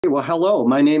Well, hello,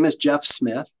 my name is Jeff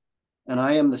Smith, and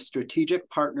I am the Strategic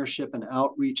Partnership and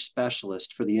Outreach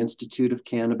Specialist for the Institute of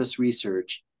Cannabis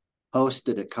Research,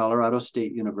 hosted at Colorado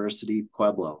State University,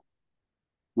 Pueblo.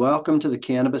 Welcome to the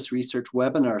Cannabis Research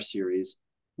Webinar Series,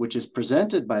 which is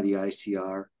presented by the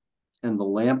ICR and the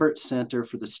Lambert Center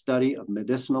for the Study of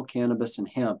Medicinal Cannabis and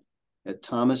Hemp at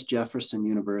Thomas Jefferson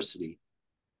University.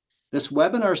 This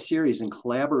webinar series, in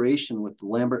collaboration with the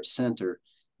Lambert Center,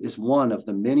 is one of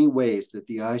the many ways that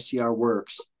the ICR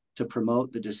works to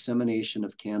promote the dissemination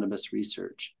of cannabis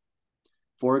research.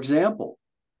 For example,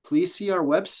 please see our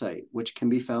website, which can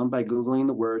be found by Googling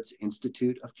the words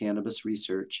Institute of Cannabis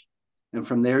Research. And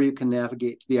from there, you can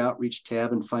navigate to the Outreach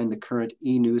tab and find the current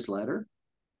e-newsletter.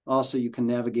 Also, you can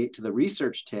navigate to the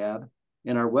Research tab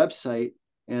in our website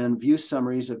and view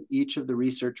summaries of each of the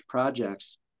research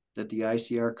projects that the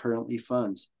ICR currently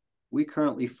funds. We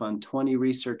currently fund 20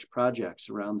 research projects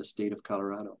around the state of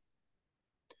Colorado.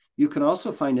 You can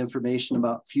also find information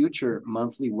about future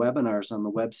monthly webinars on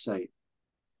the website.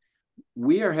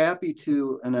 We are happy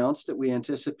to announce that we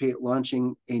anticipate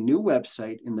launching a new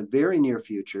website in the very near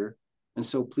future, and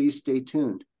so please stay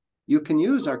tuned. You can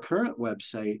use our current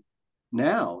website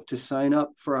now to sign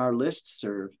up for our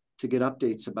listserv to get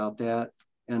updates about that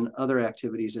and other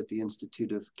activities at the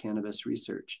Institute of Cannabis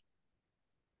Research.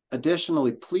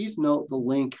 Additionally, please note the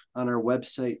link on our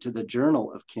website to the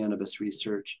Journal of Cannabis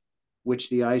Research, which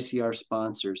the ICR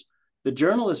sponsors. The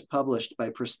journal is published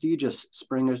by prestigious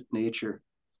Springer Nature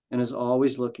and is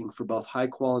always looking for both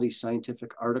high-quality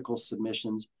scientific article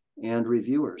submissions and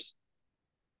reviewers.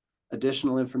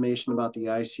 Additional information about the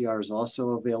ICR is also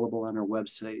available on our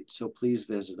website, so please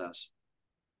visit us.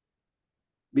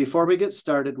 Before we get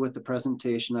started with the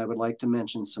presentation, I would like to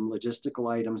mention some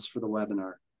logistical items for the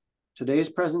webinar. Today's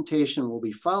presentation will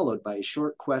be followed by a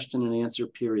short question and answer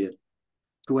period.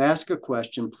 To ask a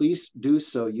question, please do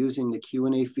so using the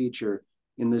Q&A feature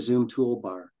in the Zoom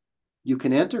toolbar. You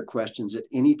can enter questions at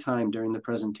any time during the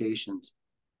presentations.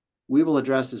 We will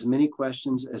address as many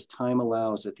questions as time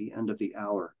allows at the end of the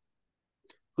hour.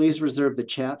 Please reserve the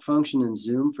chat function in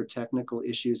Zoom for technical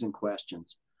issues and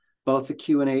questions. Both the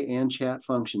Q&A and chat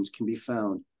functions can be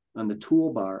found on the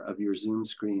toolbar of your Zoom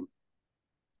screen.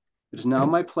 It is now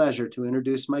my pleasure to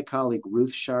introduce my colleague,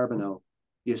 Ruth Charbonneau,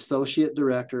 the Associate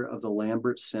Director of the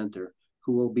Lambert Center,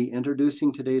 who will be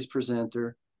introducing today's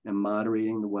presenter and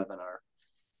moderating the webinar.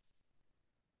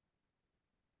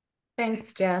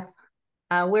 Thanks, Jeff.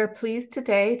 We're pleased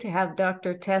today to have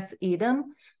Dr. Tess Eidem,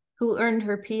 who earned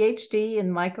her Ph.D.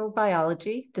 in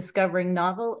microbiology, discovering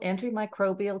novel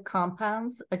antimicrobial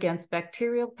compounds against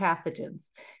bacterial pathogens.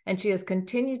 And she has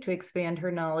continued to expand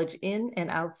her knowledge in and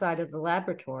outside of the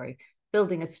laboratory,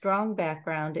 building a strong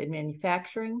background in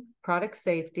manufacturing, product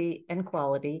safety and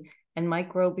quality, and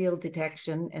microbial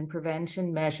detection and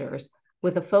prevention measures,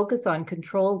 with a focus on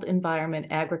controlled environment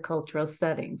agricultural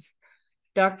settings.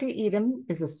 Dr. Eidem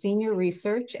is a senior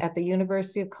research at the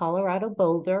University of Colorado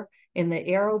Boulder in the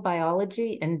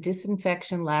Aerobiology and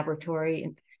Disinfection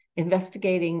Laboratory,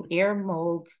 investigating air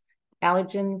molds,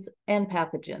 allergens, and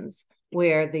pathogens,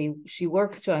 where she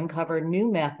works to uncover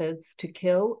new methods to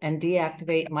kill and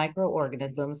deactivate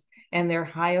microorganisms and their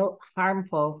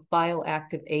harmful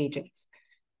bioactive agents.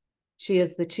 She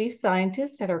is the chief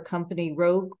scientist at her company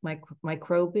Rogue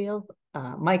Microbial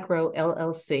Micro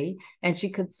LLC, and she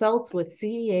consults with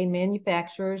CEA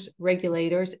manufacturers,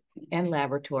 regulators, and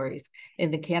laboratories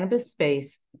in the cannabis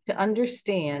space to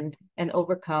understand and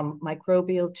overcome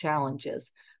microbial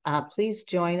challenges. Please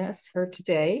join her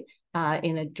today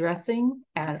in addressing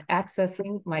and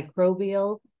accessing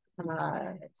microbial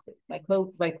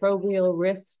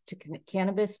risks to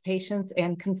cannabis patients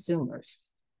and consumers.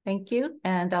 Thank you,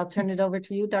 and I'll turn it over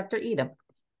to you, Dr. Eidem.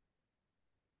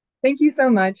 Thank you so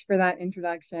much for that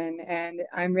introduction, and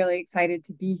I'm really excited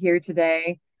to be here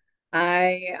today.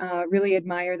 I really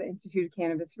admire the Institute of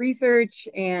Cannabis Research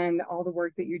and all the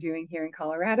work that you're doing here in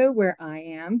Colorado, where I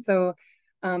am. So,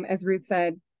 as Ruth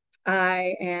said,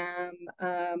 I am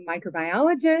a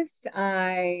microbiologist.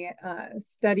 I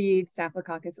studied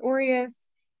Staphylococcus aureus,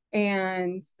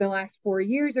 and the last 4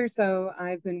 years or so,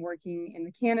 I've been working in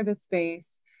the cannabis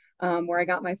space, where I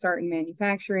got my start in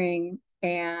manufacturing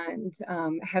and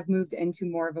have moved into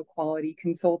more of a quality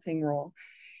consulting role.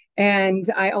 And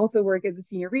I also work as a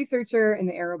senior researcher in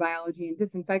the Aerobiology and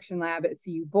Disinfection Lab at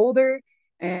CSU-Boulder,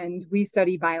 and we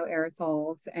study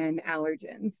bioaerosols and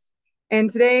allergens. And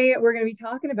today we're going to be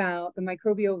talking about the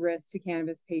microbial risks to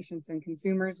cannabis patients and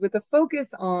consumers with a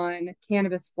focus on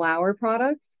cannabis flower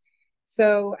products.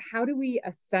 So how do we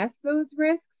assess those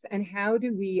risks, and how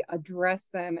do we address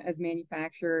them as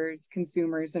manufacturers,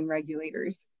 consumers, and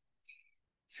regulators?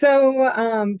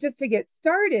 So just to get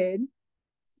started,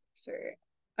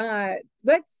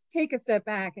 let's take a step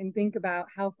back and think about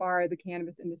how far the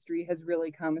cannabis industry has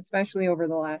really come, especially over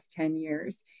the last 10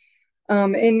 years.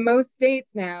 In most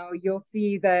states now, you'll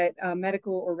see that a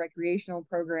medical or recreational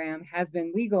program has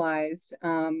been legalized,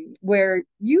 where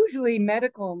usually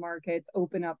medical markets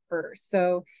open up first.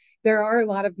 So there are a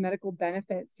lot of medical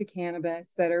benefits to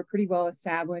cannabis that are pretty well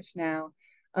established now,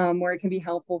 where it can be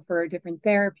helpful for different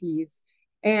therapies.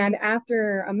 And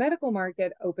after a medical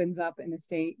market opens up in the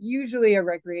state, usually a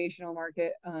recreational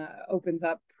market opens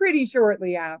up pretty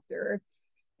shortly after.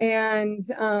 And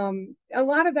a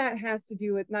lot of that has to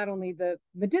do with not only the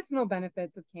medicinal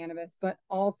benefits of cannabis, but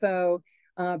also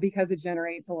because it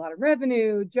generates a lot of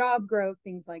revenue, job growth,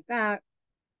 things like that.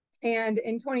 And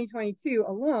in 2022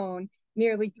 alone,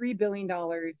 nearly $3 billion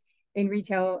in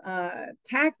retail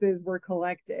taxes were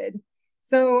collected.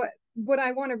 So what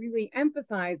I want to really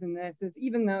emphasize in this is,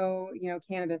 even though, you know,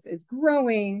 cannabis is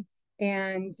growing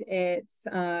and it's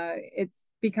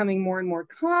becoming more and more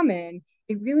common,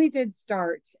 it really did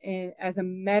start as a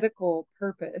medical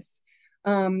purpose.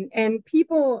 And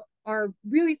people are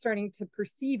really starting to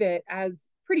perceive it as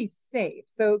pretty safe.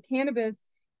 So cannabis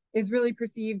is really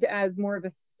perceived as more of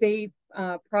a safe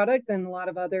product than a lot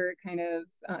of other kind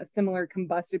of similar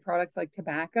combusted products like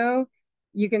tobacco.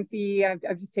 You can see,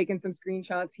 I've just taken some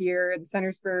screenshots here. The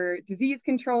Centers for Disease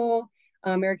Control,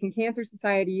 American Cancer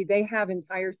Society, they have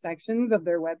entire sections of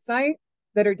their website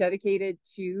that are dedicated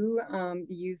to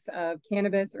the use of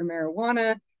cannabis or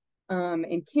marijuana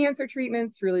in cancer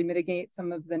treatments to really mitigate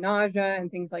some of the nausea and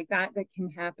things like that that can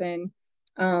happen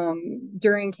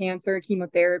during cancer,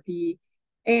 chemotherapy.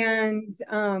 And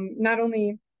not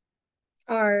only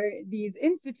are these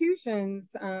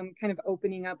institutions kind of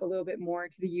opening up a little bit more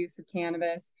to the use of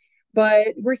cannabis, but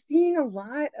we're seeing a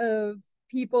lot of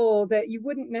people that you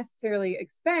wouldn't necessarily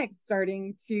expect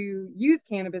starting to use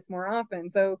cannabis more often.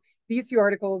 So these two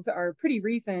articles are pretty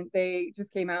recent. They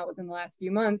just came out within the last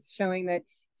few months, showing that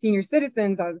senior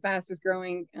citizens are the fastest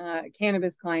growing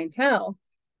cannabis clientele.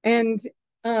 And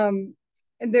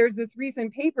there's this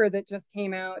recent paper that just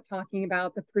came out talking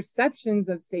about the perceptions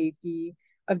of safety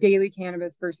of daily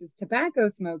cannabis versus tobacco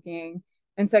smoking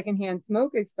and secondhand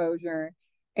smoke exposure.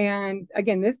 And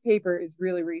again, this paper is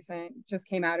really recent, just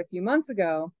came out a few months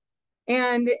ago.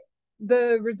 And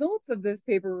the results of this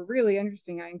paper were really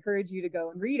interesting. I encourage you to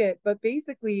go and read it. But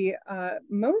basically,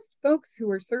 most folks who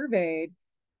were surveyed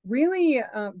really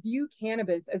view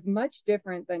cannabis as much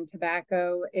different than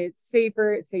tobacco. It's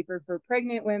safer for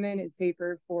pregnant women. It's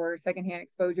safer for secondhand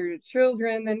exposure to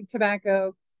children than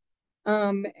tobacco.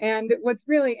 And what's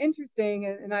really interesting,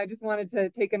 and I just wanted to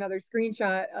take another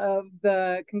screenshot of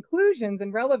the conclusions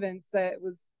and relevance that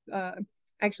was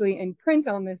actually in print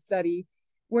on this study,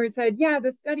 where it said, yeah,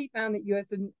 the study found that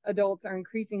U.S. adults are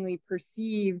increasingly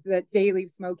perceived that daily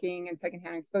smoking and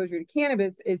secondhand exposure to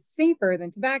cannabis is safer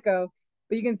than tobacco.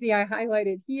 But you can see I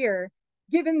highlighted here,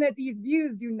 given that these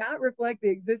views do not reflect the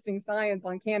existing science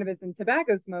on cannabis and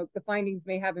tobacco smoke, the findings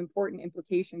may have important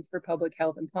implications for public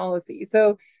health and policy.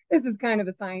 So this is kind of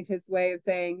a scientist's way of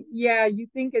saying, yeah, you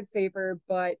think it's safer,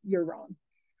 but you're wrong.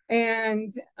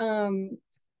 And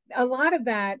a lot of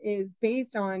that is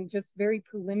based on just very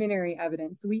preliminary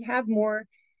evidence. So we have more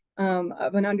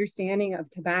of an understanding of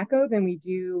tobacco than we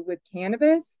do with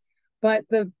cannabis, but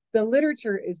the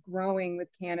literature is growing with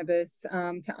cannabis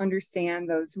to understand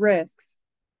those risks.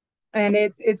 And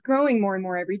it's growing more and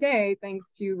more every day,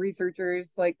 thanks to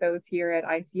researchers like those here at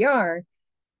ICR.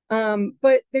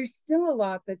 But there's still a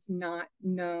lot that's not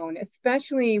known,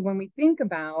 especially when we think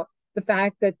about the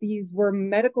fact that these were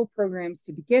medical programs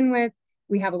to begin with.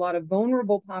 We have a lot of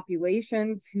vulnerable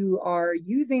populations who are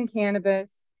using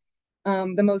cannabis.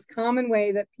 The most common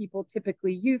way that people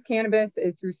typically use cannabis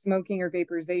is through smoking or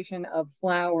vaporization of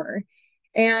flower.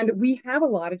 And we have a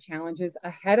lot of challenges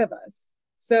ahead of us.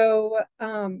 So,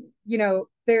 you know,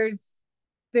 there's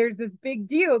this big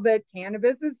deal that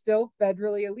cannabis is still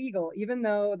federally illegal, even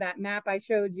though that map I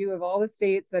showed you of all the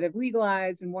states that have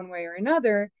legalized in one way or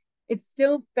another, it's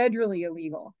still federally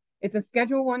illegal. It's a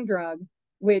Schedule I drug,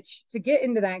 which to get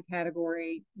into that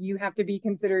category, you have to be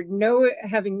considered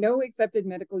having no accepted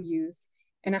medical use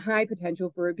and a high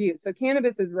potential for abuse. So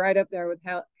cannabis is right up there with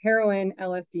heroin,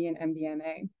 LSD, and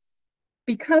MDMA.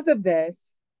 Because of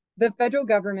this, the federal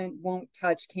government won't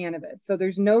touch cannabis. So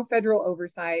there's no federal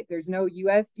oversight. There's no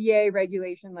USDA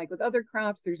regulation like with other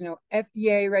crops. There's no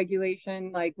FDA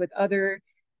regulation like with other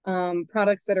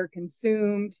products that are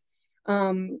consumed.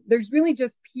 There's really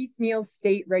just piecemeal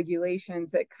state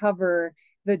regulations that cover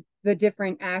the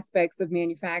different aspects of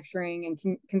manufacturing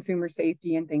and consumer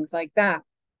safety and things like that.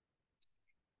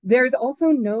 There's also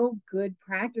no good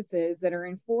practices that are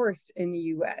enforced in the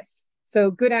US.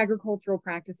 So good agricultural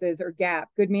practices, or GAP,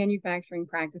 good manufacturing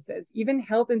practices, even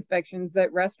health inspections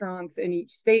that restaurants in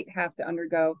each state have to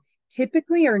undergo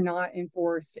typically are not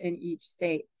enforced in each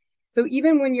state. So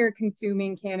even when you're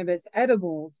consuming cannabis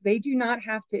edibles, they do not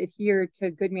have to adhere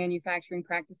to good manufacturing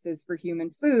practices for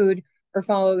human food or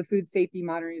follow the Food Safety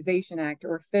Modernization Act,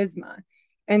 or FSMA.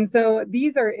 And so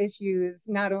these are issues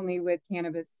not only with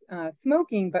cannabis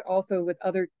smoking, but also with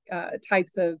other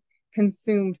types of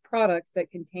consumed products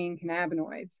that contain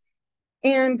cannabinoids.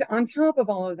 And on top of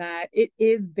all of that, it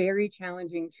is very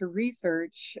challenging to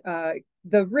research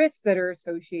the risks that are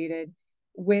associated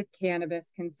with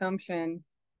cannabis consumption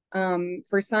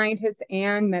for scientists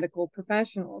and medical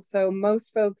professionals. So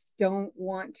most folks don't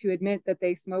want to admit that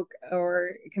they smoke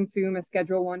or consume a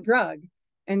Schedule I drug.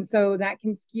 And so that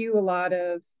can skew a lot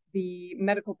of the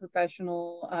medical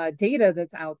professional data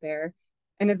that's out there.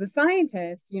 And as a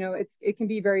scientist, it can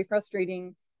be very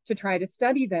frustrating to try to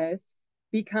study this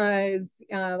because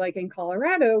like in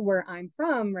Colorado, where I'm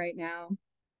from right now,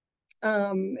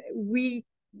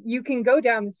 you can go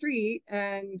down the street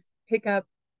and pick up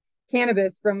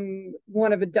cannabis from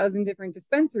one of a dozen different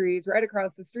dispensaries right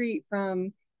across the street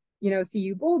from,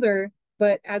 CU Boulder.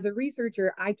 But as a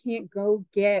researcher, I can't go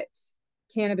get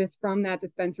cannabis from that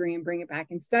dispensary and bring it back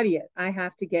and study it. I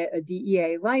have to get a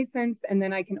DEA license, and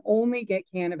then I can only get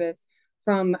cannabis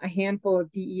from a handful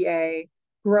of DEA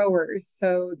growers.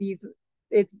 So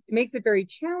it makes it very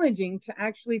challenging to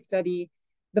actually study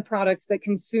the products that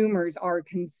consumers are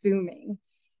consuming.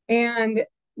 And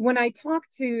when I talk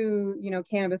to,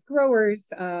 cannabis growers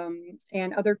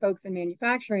and other folks in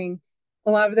manufacturing, a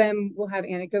lot of them will have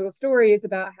anecdotal stories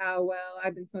about how, well,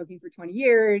 I've been smoking for 20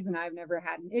 years and I've never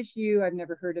had an issue. I've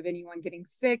never heard of anyone getting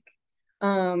sick.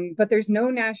 But there's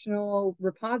no national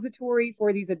repository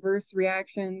for these adverse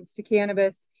reactions to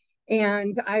cannabis.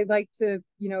 And I like to,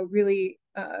 really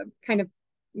kind of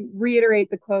reiterate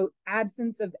the quote,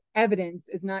 absence of evidence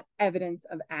is not evidence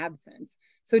of absence.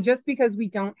 So just because we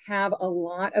don't have a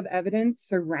lot of evidence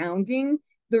surrounding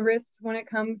the risks when it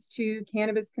comes to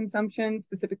cannabis consumption,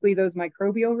 specifically those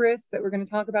microbial risks that we're going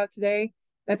to talk about today,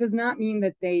 that does not mean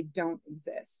that they don't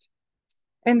exist.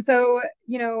 And so,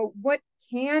 what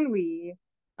can we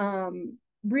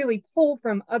really pull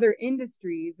from other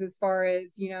industries as far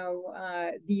as,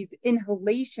 these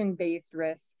inhalation-based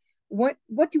risks? What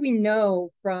do we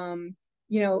know from,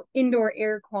 indoor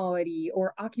air quality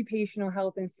or occupational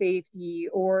health and safety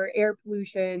or air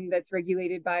pollution that's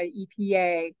regulated by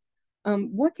EPA?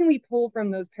 What can we pull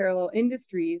from those parallel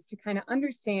industries to kind of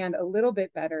understand a little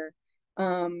bit better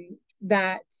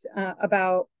about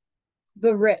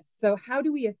the risks? So how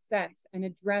do we assess and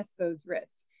address those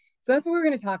risks? So that's what we're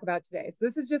going to talk about today. So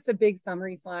this is just a big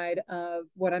summary slide of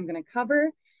what I'm going to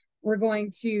cover. We're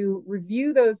going to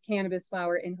review those cannabis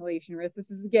flower inhalation risks.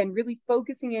 This is, again, really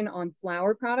focusing in on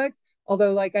flower products,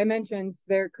 although, like I mentioned,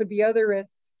 there could be other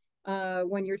risks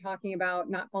when you're talking about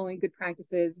not following good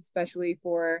practices, especially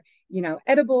for,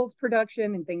 edibles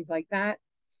production and things like that.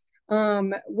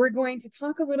 We're going to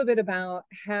talk a little bit about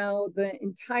how the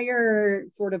entire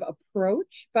sort of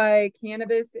approach by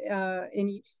cannabis in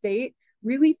each state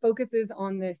really focuses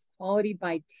on this quality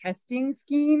by testing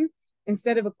scheme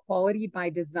instead of a quality by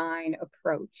design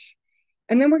approach.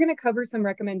 And then we're going to cover some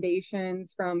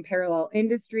recommendations from parallel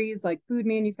industries like food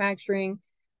manufacturing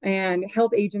and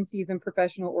health agencies and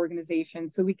professional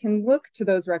organizations, so we can look to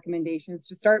those recommendations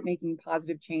to start making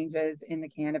positive changes in the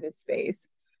cannabis space.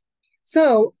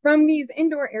 So from these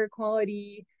indoor air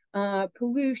quality,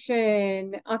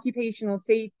 pollution, occupational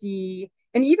safety,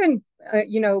 and even,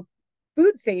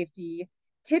 food safety,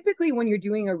 typically when you're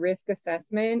doing a risk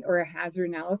assessment or a hazard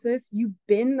analysis, you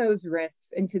bin those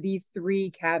risks into these three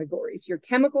categories: your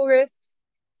chemical risks,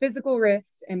 physical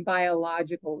risks, and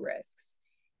biological risks.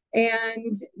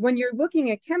 And when you're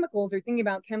looking at chemicals or thinking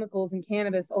about chemicals in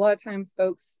cannabis, a lot of times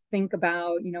folks think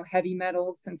about, heavy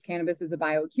metals, since cannabis is a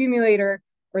bioaccumulator,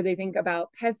 or they think about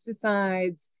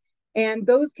pesticides. And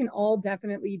those can all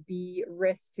definitely be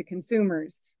risks to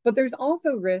consumers. But there's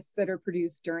also risks that are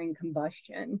produced during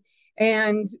combustion.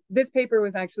 And this paper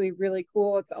was actually really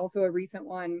cool. It's also a recent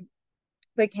one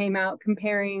that came out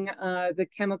comparing the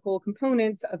chemical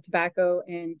components of tobacco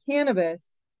and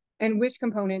cannabis and which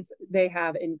components they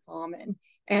have in common.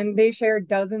 And they share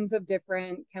dozens of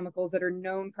different chemicals that are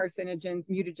known carcinogens,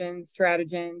 mutagens,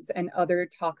 teratogens, and other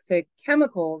toxic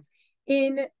chemicals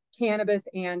in cannabis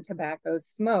and tobacco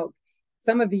smoke.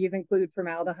 Some of these include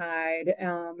formaldehyde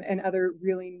and other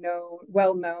really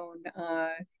well-known,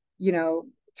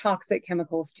 toxic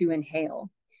chemicals to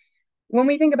inhale. When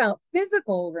we think about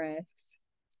physical risks,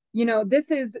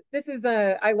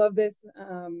 I love this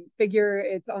figure.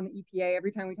 It's on the EPA.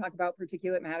 Every time we talk about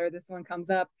particulate matter, this one comes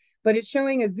up, but it's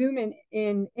showing a zoom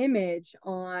in image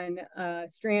on a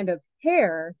strand of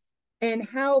hair and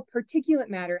how particulate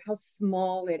matter, how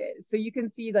small it is. So you can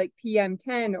see like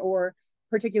PM10 or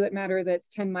particulate matter that's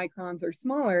 10 microns or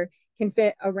smaller can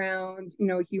fit around,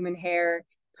 human hair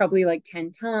probably like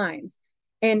 10 times.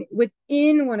 And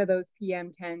within one of those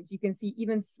PM10s, you can see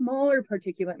even smaller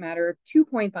particulate matter of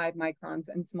 2.5 microns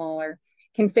and smaller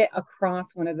can fit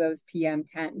across one of those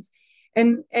PM10s.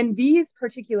 And these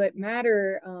particulate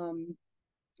matter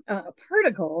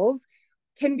particles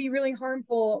can be really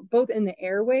harmful both in the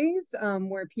airways,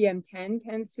 where PM10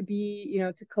 tends to be,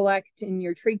 to collect in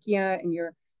your trachea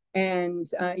and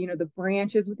the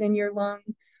branches within your lung.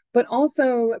 But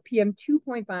also PM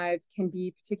 2.5 can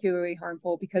be particularly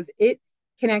harmful because it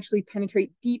can actually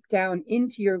penetrate deep down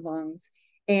into your lungs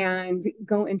and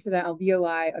go into the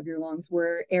alveoli of your lungs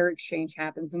where air exchange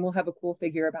happens. And we'll have a cool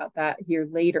figure about that here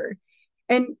later.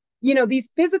 And, these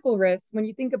physical risks, when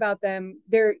you think about them,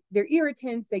 they're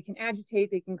irritants, they can agitate,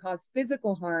 they can cause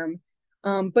physical harm,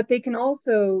 but they can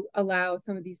also allow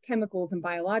some of these chemicals and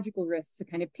biological risks to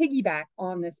kind of piggyback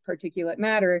on this particulate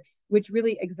matter, which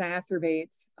really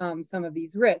exacerbates some of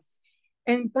these risks.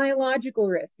 And biological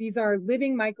risks, these are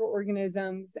living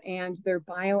microorganisms and they're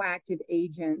bioactive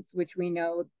agents, which we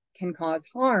know can cause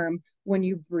harm when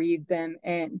you breathe them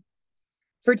in.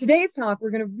 For today's talk,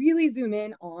 we're going to really zoom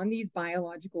in on these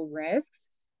biological risks,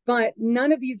 but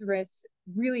none of these risks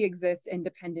really exist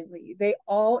independently. They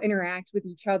all interact with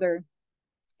each other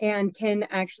and can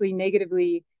actually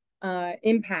negatively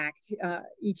impact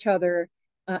each other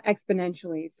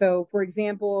exponentially. So for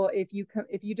example, if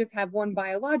you just have one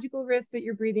biological risk that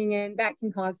you're breathing in, that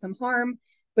can cause some harm.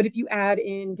 But if you add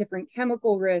in different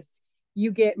chemical risks, you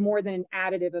get more than an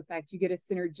additive effect. You get a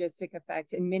synergistic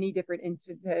effect in many different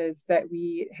instances that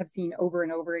we have seen over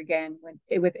and over again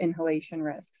with inhalation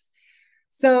risks.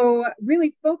 So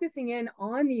really focusing in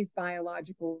on these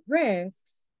biological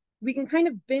risks, we can kind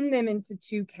of bin them into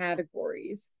two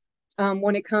categories.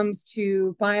 When it comes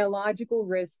to biological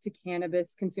risks to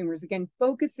cannabis consumers, again,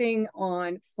 focusing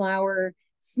on flower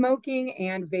smoking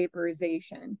and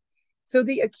vaporization. So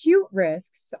the acute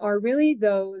risks are really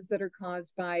those that are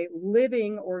caused by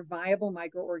living or viable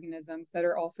microorganisms that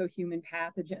are also human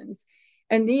pathogens.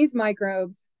 And these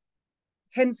microbes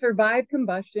can survive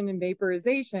combustion and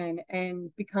vaporization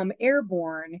and become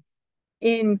airborne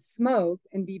in smoke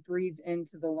and be breathed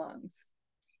into the lungs.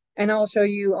 And I'll show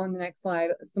you on the next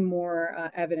slide some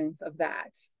more evidence of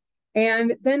that.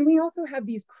 And then we also have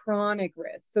these chronic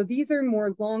risks. So these are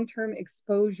more long-term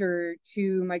exposure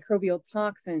to microbial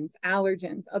toxins,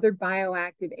 allergens, other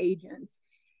bioactive agents.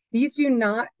 These do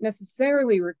not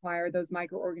necessarily require those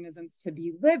microorganisms to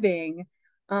be living,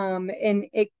 and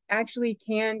it actually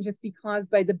can just be caused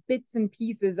by the bits and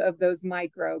pieces of those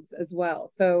microbes as well.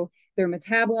 So they're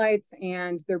metabolites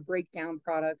and they're breakdown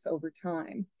products over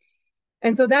time.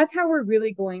 And so that's how we're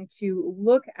really going to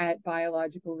look at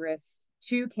biological risks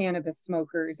to cannabis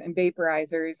smokers and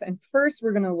vaporizers. And first,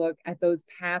 we're going to look at those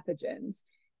pathogens.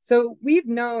 So we've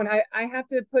known, I have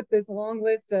to put this long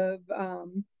list of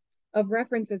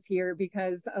references here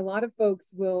because a lot of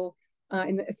folks will,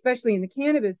 especially in the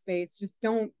cannabis space, just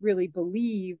don't really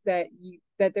believe that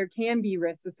there can be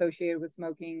risks associated with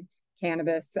smoking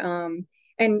cannabis. And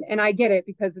I get it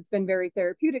because it's been very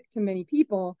therapeutic to many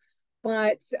people.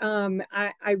 But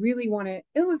I really want to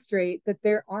illustrate that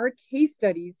there are case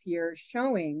studies here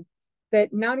showing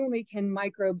that not only can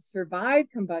microbes survive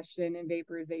combustion and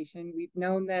vaporization, we've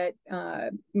known that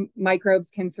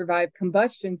microbes can survive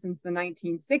combustion since the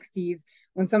 1960s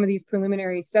when some of these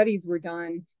preliminary studies were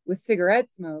done with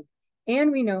cigarette smoke.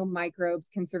 And we know microbes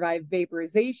can survive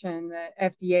vaporization. The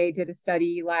FDA did a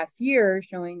study last year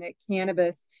showing that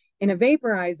cannabis in a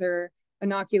vaporizer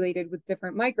inoculated with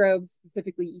different microbes,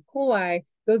 specifically E. coli,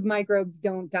 those microbes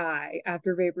don't die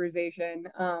after vaporization.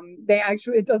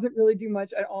 It doesn't really do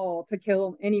much at all to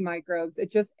kill any microbes.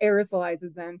 It just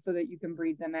aerosolizes them so that you can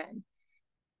breathe them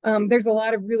in. There's a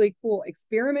lot of really cool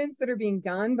experiments that are being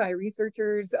done by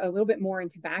researchers a little bit more in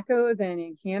tobacco than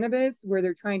in cannabis, where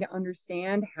they're trying to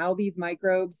understand how these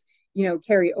microbes,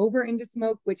 carry over into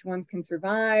smoke, which ones can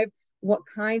survive, what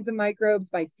kinds of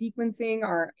microbes by sequencing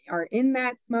are in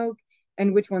that smoke,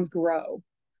 and which ones grow.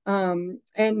 And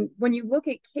when you look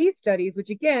at case studies, which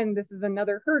again, this is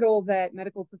another hurdle that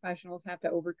medical professionals have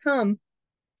to overcome,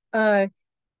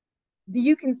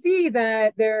 you can see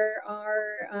that there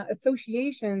are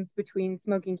associations between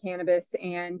smoking cannabis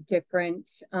and different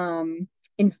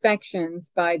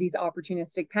infections by these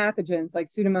opportunistic pathogens like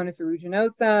Pseudomonas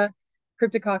aeruginosa,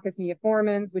 Cryptococcus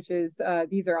neoformans, which is,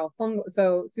 these are all fungal.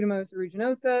 So Pseudomonas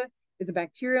aeruginosa is a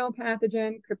bacterial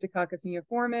pathogen. Cryptococcus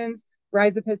neoformans,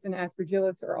 Rhizopus and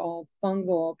Aspergillus are all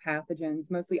fungal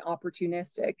pathogens, mostly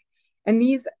opportunistic. And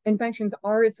these infections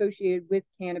are associated with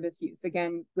cannabis use,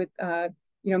 again, with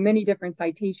many different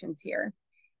citations here.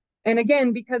 And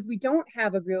again, because we don't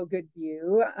have a real good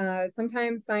view,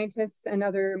 sometimes scientists and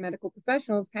other medical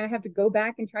professionals kind of have to go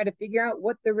back and try to figure out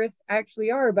what the risks actually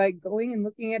are by going and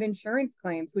looking at insurance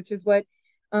claims, which is what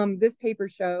this paper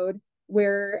showed,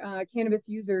 where cannabis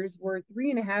users were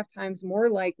 3.5 times more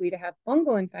likely to have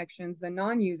fungal infections than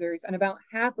non-users, and about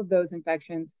half of those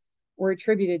infections were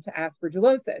attributed to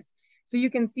aspergillosis. So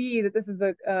you can see that this is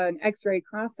an X-ray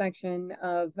cross-section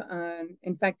of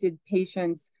infected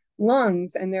patients'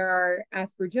 lungs, and there are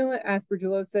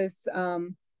aspergillosis,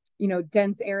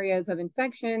 dense areas of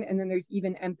infection, and then there's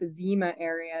even emphysema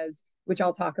areas, which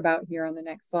I'll talk about here on the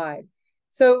next slide.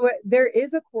 So there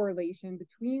is a correlation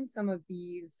between some of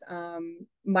these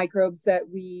microbes that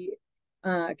we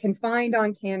can find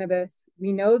on cannabis.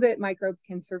 We know that microbes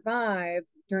can survive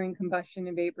during combustion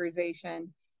and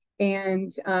vaporization,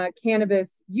 and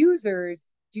cannabis users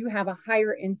do have a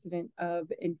higher incidence of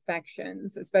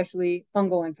infections, especially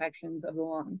fungal infections of the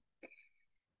lung.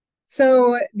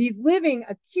 So these living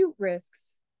acute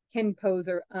risks can pose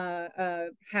a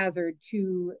hazard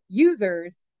to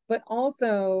users, but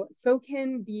also so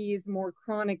can these more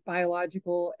chronic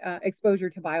biological exposure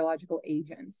to biological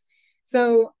agents.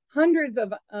 So hundreds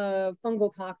of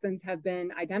fungal toxins have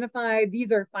been identified.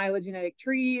 These are phylogenetic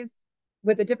trees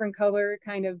with a different color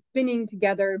kind of binning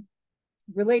together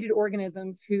related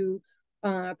organisms who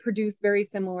produce very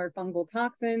similar fungal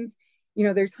toxins.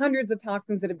 There's hundreds of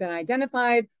toxins that have been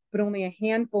identified, but only a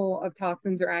handful of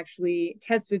toxins are actually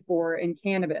tested for in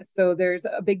cannabis. So there's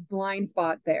a big blind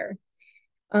spot there.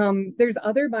 There's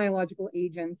other biological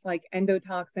agents like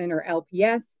endotoxin or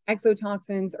LPS,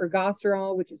 exotoxins,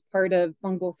 ergosterol, which is part of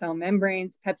fungal cell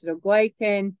membranes,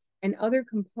 peptidoglycan, and other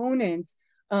components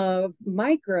of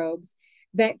microbes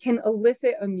that can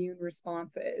elicit immune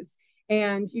responses.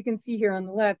 And you can see here on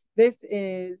the left, this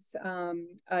is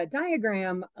a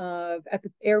diagram of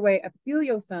airway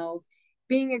epithelial cells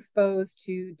being exposed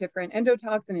to different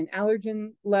endotoxin and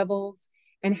allergen levels,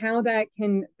 and how that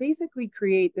can basically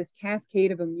create this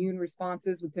cascade of immune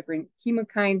responses with different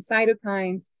chemokines,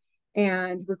 cytokines,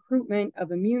 and recruitment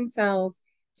of immune cells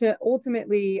to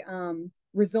ultimately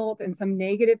result in some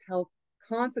negative health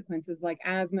consequences like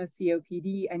asthma,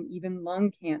 COPD, and even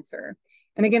lung cancer.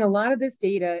 And again, a lot of this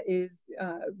data is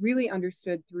really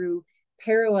understood through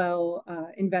parallel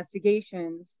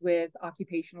investigations with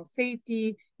occupational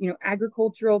safety,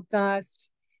 agricultural dust,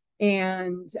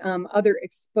 and other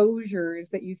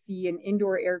exposures that you see in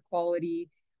indoor air quality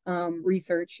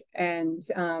research, and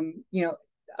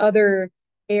other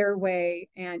airway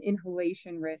and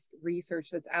inhalation risk research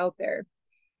that's out there.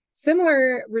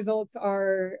 Similar results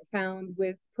are found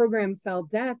with programmed cell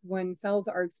death when cells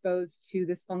are exposed to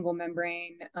this fungal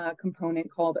membrane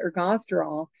component called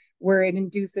ergosterol, where it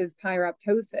induces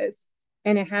pyroptosis,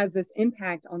 and it has this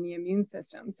impact on the immune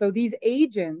system. So these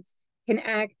agents can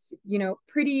act,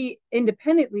 pretty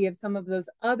independently of some of those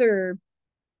other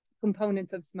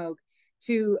components of smoke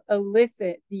to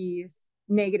elicit these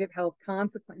negative health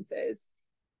consequences.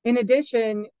 In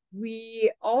addition, we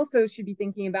also should be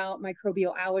thinking about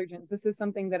microbial allergens. This is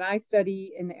something that I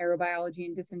study in the Aerobiology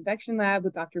and Disinfection Lab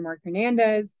with Dr. Mark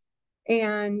Hernandez.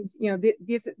 And,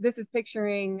 this is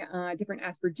picturing different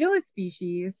Aspergillus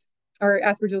species, or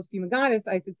Aspergillus fumigatus,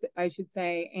 I should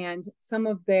say, and some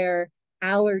of their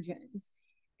allergens.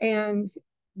 And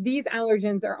these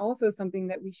allergens are also something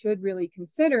that we should really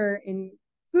consider in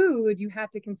food. You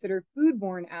have to consider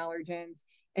foodborne allergens.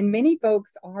 And many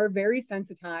folks are very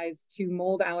sensitized to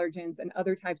mold allergens and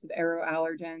other types of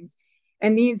aeroallergens.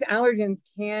 And these allergens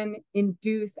can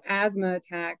induce asthma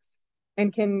attacks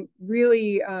and can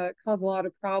really cause a lot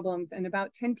of problems. And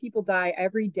about 10 people die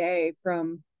every day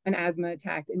from an asthma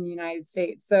attack in the United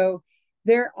States. So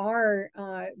there are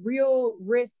real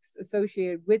risks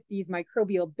associated with these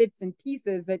microbial bits and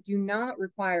pieces that do not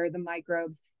require the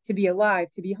microbes to be alive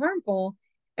to be harmful.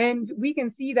 And we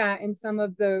can see that in some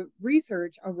of the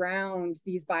research around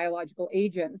these biological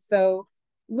agents. So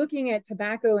looking at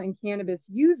tobacco and cannabis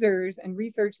users and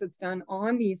research that's done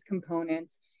on these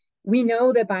components, we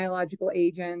know that biological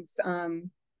agents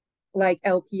like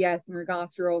LPS and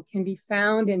ergosterol can be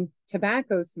found in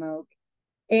tobacco smoke.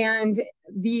 And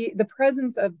the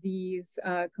presence of these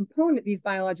these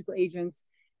biological agents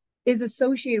is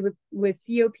associated with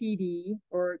COPD,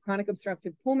 or chronic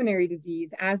obstructive pulmonary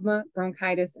disease, asthma,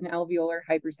 bronchitis, and alveolar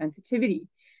hypersensitivity.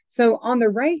 So on the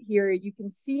right here, you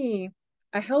can see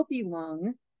a healthy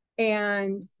lung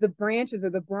and the branches or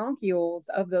the bronchioles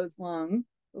of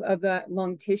that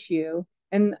lung tissue,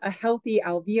 and a healthy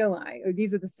alveoli, or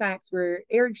these are the sacs where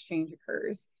air exchange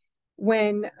occurs.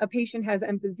 When a patient has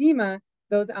emphysema,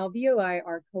 those alveoli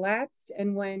are collapsed,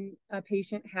 and when a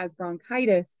patient has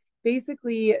bronchitis,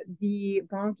 basically the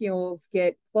bronchioles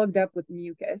get plugged up with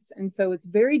mucus. And so it's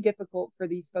very difficult for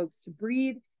these folks to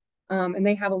breathe. And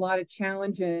they have a lot of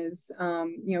challenges,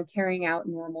 carrying out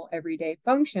normal everyday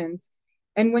functions.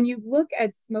 And when you look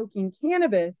at smoking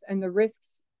cannabis and the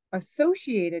risks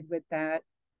associated with that,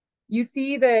 you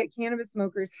see that cannabis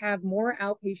smokers have more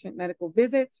outpatient medical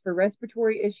visits for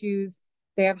respiratory issues.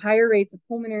 They have higher rates of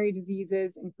pulmonary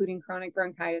diseases, including chronic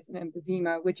bronchitis and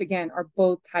emphysema, which again are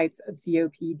both types of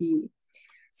COPD.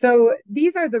 So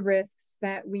these are the risks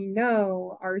that we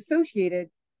know are associated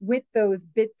with those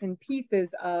bits and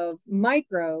pieces of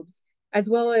microbes, as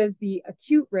well as the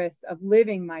acute risks of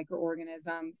living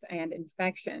microorganisms and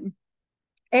infection.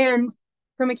 And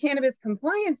from a cannabis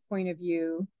compliance point of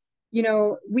view,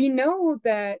 we know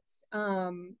that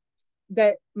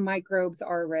that microbes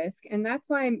are a risk, and that's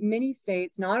why many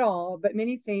states, not all, but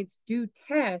many states do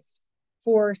test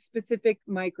for specific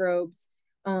microbes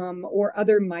or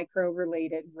other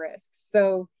micro-related risks.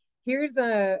 So here's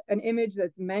an image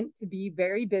that's meant to be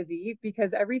very busy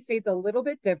because every state's a little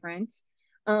bit different,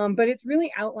 but it's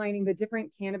really outlining the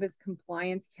different cannabis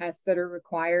compliance tests that are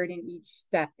required in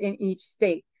each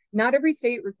state. Not every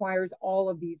state requires all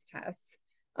of these tests.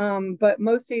 But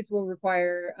most states will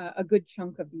require a good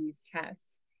chunk of these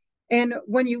tests. And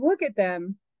when you look at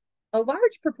them, a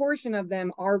large proportion of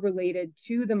them are related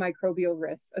to the microbial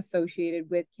risks associated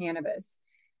with cannabis,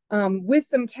 with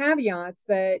some caveats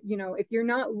that, if you're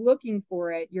not looking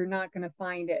for it, you're not going to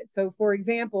find it. So for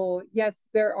example, yes,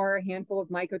 there are a handful of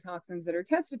mycotoxins that are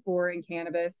tested for in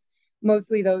cannabis,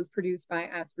 mostly those produced by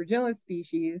Aspergillus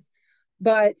species,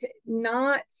 but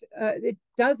it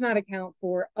does not account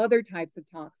for other types of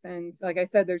toxins. Like I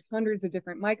said, there's hundreds of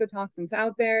different mycotoxins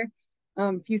out there.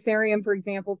 Fusarium, for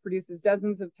example, produces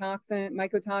dozens of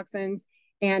mycotoxins,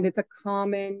 and it's a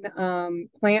common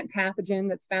plant pathogen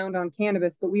that's found on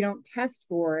cannabis, but we don't test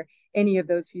for any of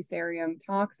those fusarium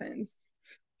toxins.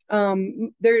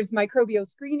 There's microbial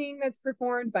screening that's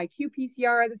performed by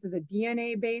qPCR. This is a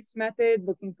DNA-based method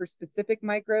looking for specific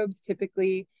microbes.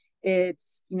 Typically,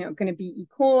 it's going to be E.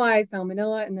 coli,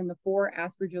 Salmonella, and then the 4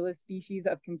 Aspergillus species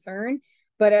of concern.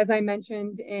 But as I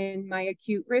mentioned in my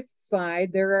acute risk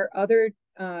slide, there are other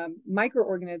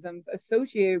microorganisms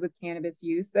associated with cannabis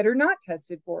use that are not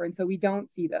tested for, and so we don't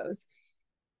see those.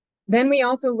 Then we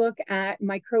also look at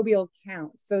microbial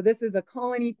count. So this is a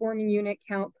colony forming unit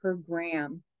count per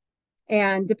gram.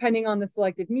 And depending on the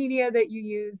selective media that you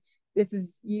use, this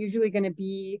is usually going to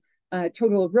be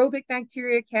total aerobic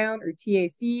bacteria count, or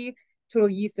TAC, total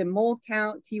yeast and mold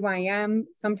count, TYM.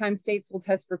 Sometimes states will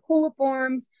test for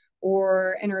coliforms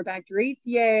or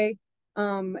Enterobacteriaceae.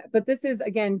 But this is,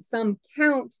 again, some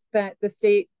count that the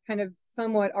state kind of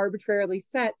somewhat arbitrarily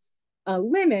sets a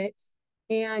limit.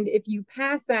 And if you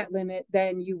pass that limit,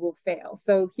 then you will fail.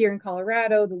 So here in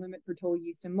Colorado, the limit for total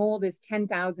yeast and mold is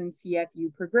 10,000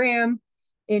 CFU per gram.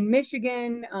 In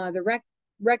Michigan, the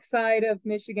rec side of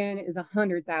Michigan is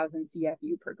 100,000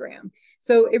 CFU per gram.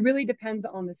 So it really depends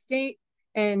on the state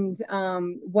and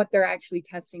what they're actually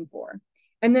testing for.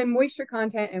 And then moisture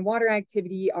content and water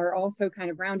activity are also kind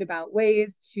of roundabout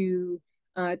ways to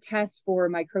test for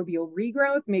microbial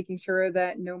regrowth, making sure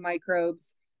that no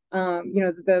microbes,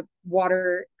 the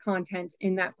water content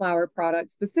in that flower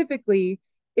product specifically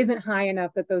isn't high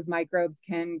enough that those microbes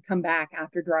can come back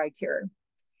after dry cure.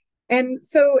 And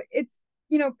so it's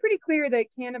pretty clear that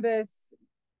cannabis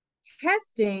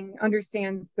testing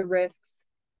understands the risks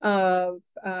of,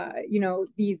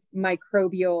 these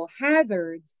microbial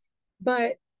hazards,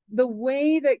 but the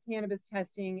way that cannabis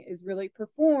testing is really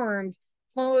performed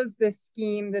follows this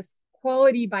scheme, this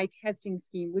quality by testing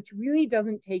scheme, which really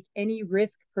doesn't take any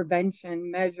risk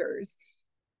prevention measures.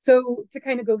 So to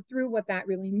kind of go through what that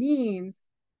really means,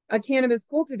 a cannabis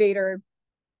cultivator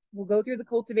will go through the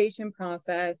cultivation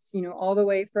process, all the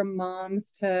way from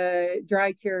moms to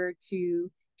dry cure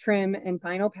to trim and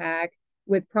final pack,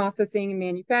 with processing and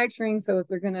manufacturing. So if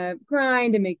they're going to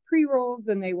grind and make pre-rolls,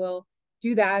 then they will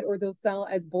do that, or they'll sell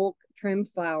as bulk trimmed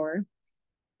flower.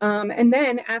 And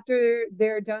then after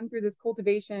they're done through this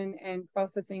cultivation and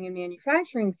processing and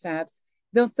manufacturing steps,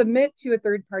 they'll submit to a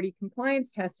third-party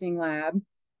compliance testing lab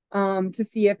to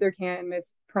see if their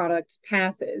cannabis product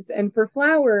passes. And for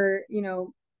flower,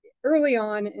 early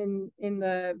on in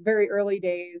the very early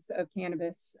days of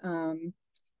cannabis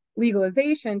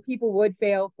legalization, people would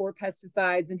fail for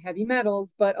pesticides and heavy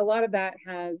metals, but a lot of that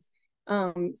has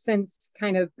since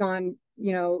kind of gone,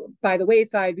 by the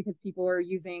wayside because people are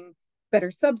using better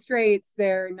substrates.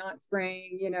 They're not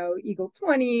spraying, Eagle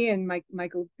 20 and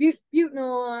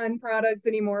microbutanol on products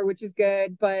anymore, which is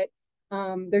good, but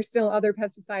there's still other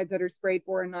pesticides that are sprayed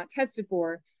for and not tested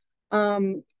for.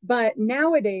 But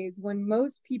nowadays, when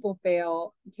most people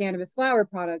fail cannabis flower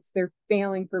products, they're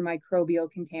failing for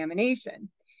microbial contamination.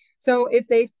 So if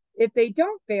they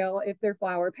don't fail, if their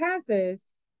flower passes,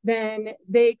 then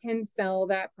they can sell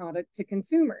that product to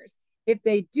consumers. If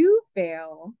they do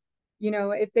fail,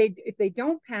 if they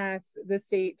don't pass the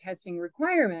state testing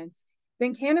requirements,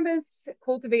 then cannabis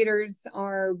cultivators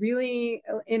are really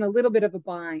in a little bit of a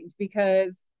bind,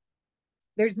 because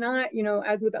there's not,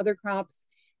 as with other crops,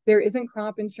 there isn't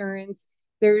crop insurance.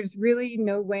 There's really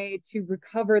no way to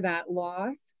recover that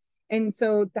loss. And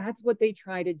so that's what they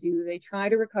try to do. They try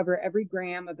to recover every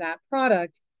gram of that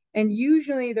product. And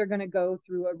usually they're going to go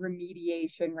through a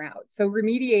remediation route. So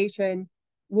remediation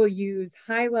will use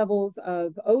high levels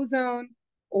of ozone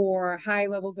or high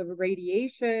levels of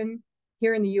radiation.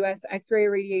 Here in the US, X-ray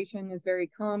radiation is very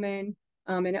common.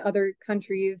 In other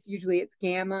countries, usually it's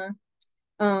gamma.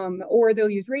 Or they'll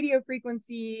use radio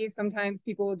frequency. Sometimes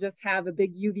people will just have a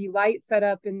big UV light set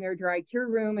up in their dry cure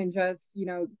room and just,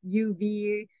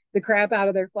 UV the crap out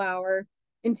of their flower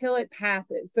until it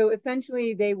passes. So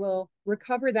essentially they will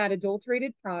recover that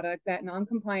adulterated product, that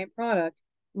non-compliant product,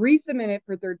 resubmit it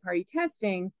for third-party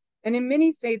testing. And in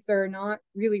many states, there are not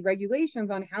really regulations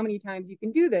on how many times you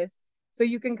can do this. So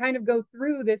you can kind of go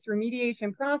through this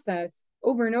remediation process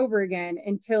over and over again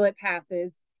until it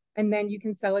passes. And then you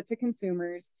can sell it to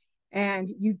consumers. And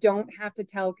you don't have to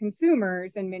tell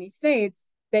consumers in many states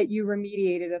that you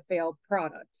remediated a failed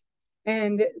product.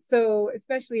 And so,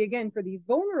 especially again, for these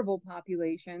vulnerable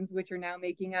populations, which are now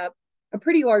making up a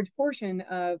pretty large portion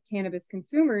of cannabis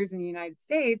consumers in the United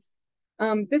States,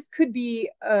 this could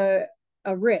be a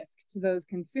risk to those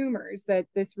consumers that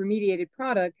this remediated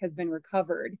product has been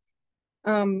recovered.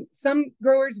 Some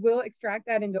growers will extract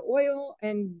that into oil,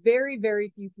 and very,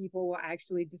 very few people will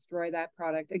actually destroy that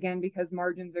product, again, because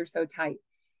margins are so tight.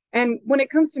 And when it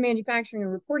comes to manufacturing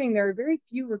and reporting, there are very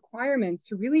few requirements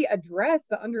to really address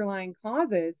the underlying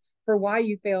causes for why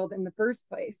you failed in the first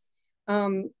place.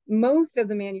 Most of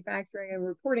the manufacturing and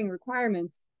reporting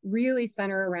requirements really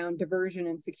center around diversion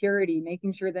and security,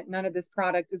 making sure that none of this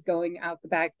product is going out the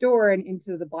back door and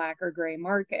into the black or gray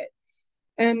market.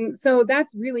 And so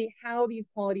that's really how these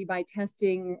quality by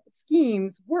testing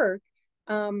schemes work,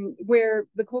 where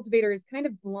the cultivator is kind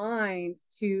of blind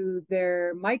to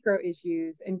their micro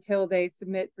issues until they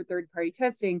submit for third-party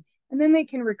testing, and then they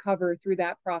can recover through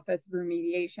that process of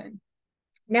remediation.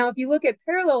 Now, if you look at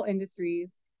parallel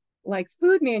industries like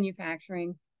food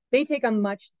manufacturing, they take a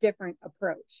much different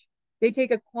approach. They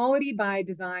take a quality by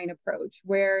design approach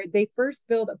where they first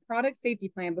build a product safety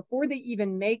plan before they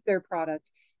even make their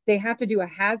product. They have to do a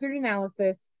hazard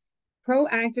analysis,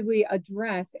 proactively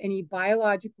address any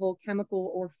biological,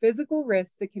 chemical, or physical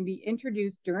risks that can be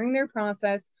introduced during their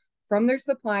process from their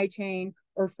supply chain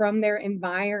or from their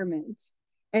environment.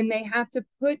 And they have to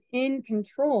put in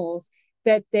controls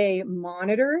that they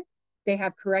monitor. They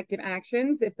have corrective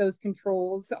actions if those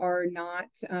controls are not,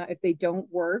 if they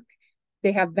don't work.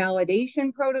 They have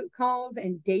validation protocols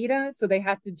and data. So they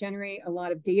have to generate a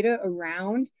lot of data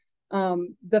around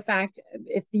the fact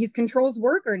if these controls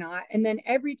work or not. And then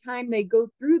every time they go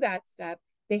through that step,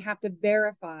 they have to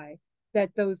verify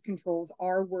that those controls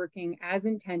are working as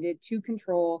intended to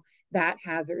control that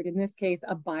hazard, in this case,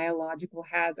 a biological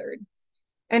hazard.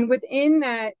 And within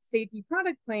that safety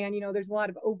product plan, there's a lot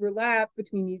of overlap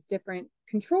between these different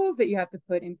controls that you have to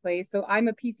put in place. So I'm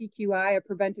a PCQI, a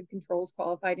preventive controls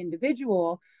qualified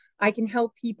individual. I can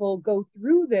help people go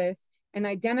through this and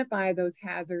identify those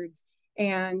hazards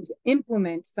and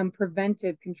implement some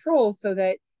preventive controls so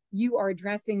that you are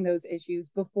addressing those issues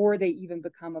before they even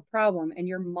become a problem, and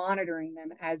you're monitoring them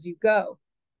as you go.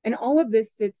 And all of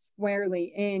this sits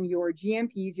squarely in your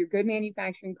GMPs, your good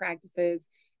manufacturing practices,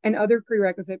 and other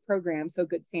prerequisite programs. So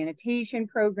good sanitation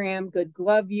program, good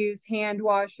glove use, hand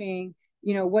washing,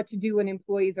 what to do when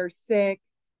employees are sick.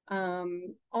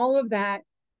 All of that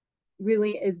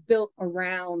really is built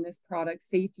around this product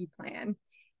safety plan.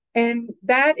 And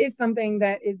that is something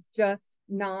that is just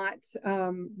not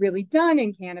really done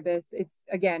in cannabis. It's,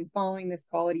 again, following this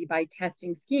quality by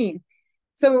testing scheme.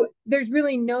 So there's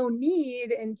really no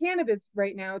need in cannabis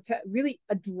right now to really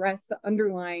address the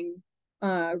underlying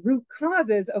root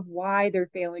causes of why they're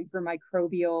failing for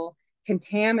microbial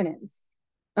contaminants.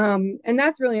 And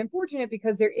that's really unfortunate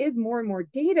because there is more and more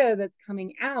data that's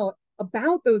coming out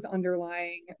about those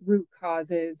underlying root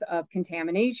causes of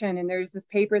contamination. And there's this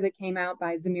paper that came out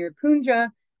by Zamir Punja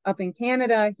up in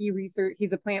Canada.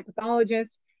 He's a plant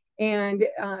pathologist. And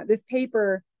this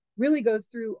paper really goes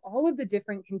through all of the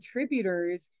different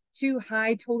contributors to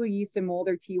high total yeast and mold,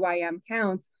 or TYM,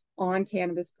 counts on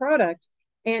cannabis product.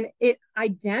 And it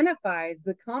identifies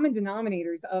the common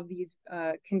denominators of these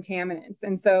contaminants.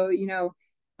 And so,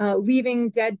 leaving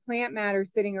dead plant matter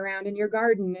sitting around in your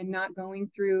garden and not going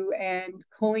through and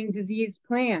culling diseased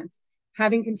plants,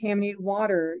 having contaminated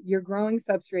water, your growing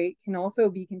substrate can also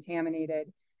be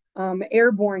contaminated.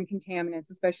 Airborne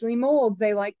contaminants, especially molds,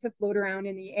 they like to float around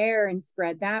in the air and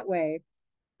spread that way.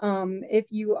 If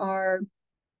you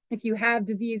have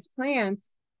diseased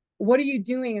plants, what are you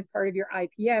doing as part of your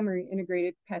IPM, or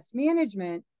integrated pest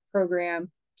management program,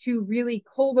 to really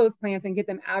cull those plants and get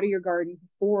them out of your garden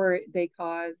before they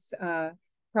cause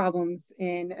problems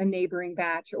in a neighboring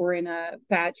batch or in a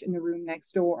batch in the room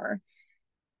next door?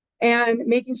 And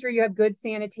making sure you have good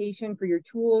sanitation for your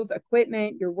tools,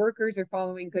 equipment, your workers are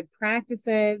following good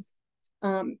practices.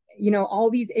 All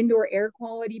these indoor air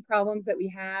quality problems that we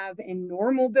have in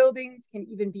normal buildings can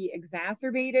even be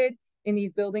exacerbated in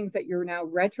these buildings that you're now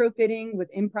retrofitting with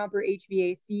improper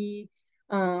HVAC.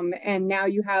 And now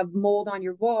you have mold on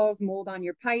your walls, mold on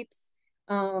your pipes,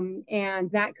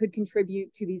 and that could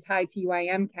contribute to these high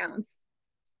TYM counts.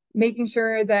 Making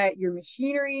sure that your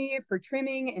machinery for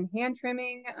trimming and hand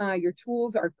trimming, your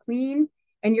tools are clean,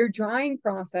 and your drying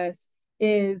process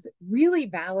is really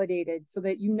validated so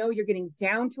that you're getting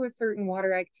down to a certain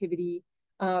water activity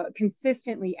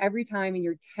consistently every time, and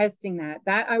you're testing that.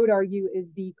 That, I would argue,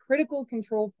 is the critical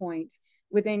control point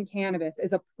within cannabis,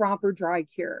 is a proper dry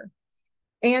cure.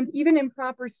 And even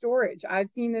improper storage. I've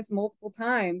seen this multiple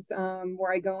times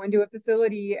where I go into a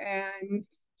facility and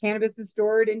cannabis is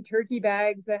stored in turkey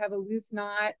bags that have a loose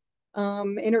knot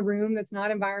in a room that's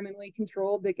not environmentally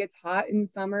controlled, that gets hot in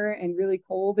summer and really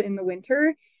cold in the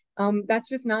winter. That's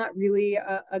just not really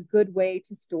a good way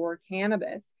to store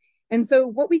cannabis. And so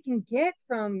what we can get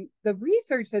from the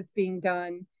research that's being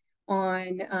done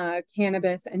on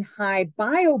cannabis and high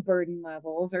bioburden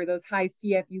levels, or those high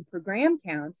CFU per gram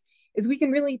counts, is we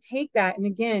can really take that and,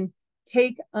 again,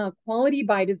 take a quality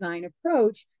by design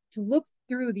approach to look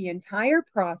through the entire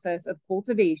process of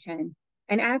cultivation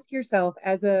and ask yourself,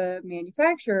 as a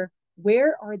manufacturer,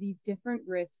 where are these different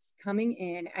risks coming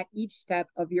in at each step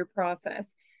of your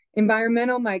process?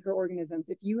 Environmental microorganisms.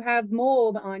 If you have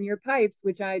mold on your pipes,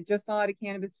 which I just saw at a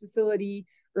cannabis facility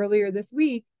earlier this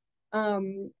week,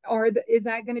 is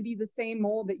that going to be the same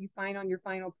mold that you find on your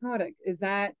final product? Is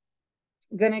that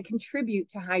going to contribute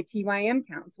to high TYM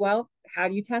counts? Well, how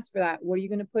do you test for that? What are you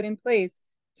going to put in place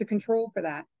to control for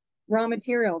that? Raw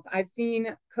materials. I've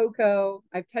seen cocoa.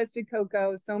 I've tested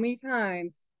cocoa so many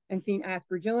times and seen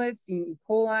aspergillus, seen E.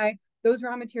 coli. Those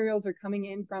raw materials are coming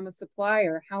in from a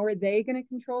supplier. How are they going to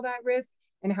control that risk?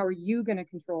 And how are you going to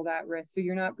control that risk so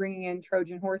you're not bringing in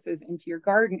Trojan horses into your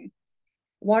garden?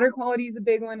 Water quality is a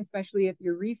big one, especially if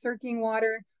you're recirculating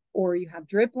water or you have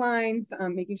drip lines,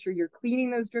 making sure you're cleaning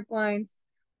those drip lines.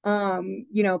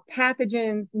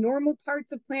 Pathogens, normal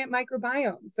parts of plant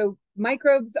microbiome. So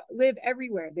microbes live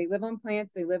everywhere. They live on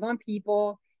plants, they live on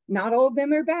people. Not all of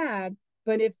them are bad,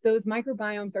 but if those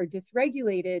microbiomes are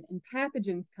dysregulated and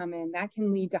pathogens come in, that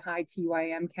can lead to high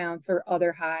TYM counts or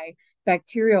other high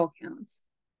bacterial counts.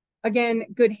 Again,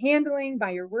 good handling by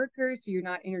your workers, so you're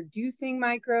not introducing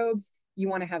microbes. You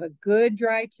want to have a good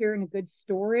dry cure and a good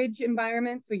storage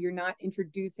environment, so you're not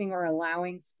introducing or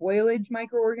allowing spoilage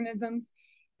microorganisms.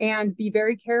 And be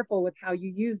very careful with how you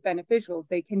use beneficials.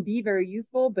 They can be very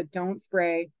useful, but don't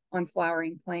spray on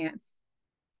flowering plants.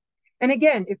 And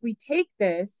again, if we take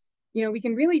this, we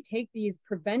can really take these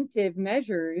preventive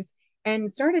measures and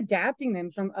start adapting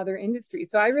them from other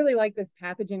industries. So I really like this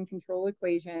pathogen control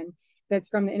equation that's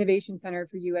from the Innovation Center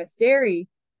for U.S. Dairy.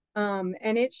 And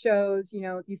it shows,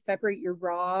 if you separate your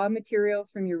raw materials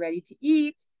from your ready to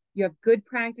eat, you have good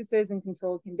practices and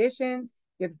controlled conditions.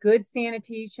 You have good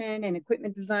sanitation and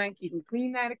equipment design so you can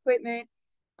clean that equipment.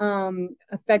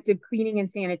 Effective cleaning and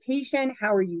sanitation.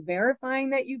 How are you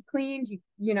verifying that you've cleaned?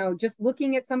 Just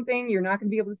looking at something, you're not going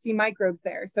to be able to see microbes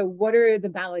there. So what are the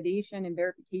validation and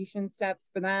verification steps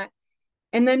for that?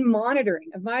 And then monitoring.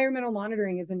 Environmental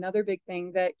monitoring is another big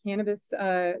thing that cannabis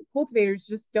cultivators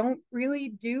just don't really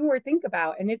do or think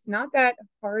about. And it's not that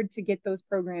hard to get those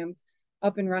programs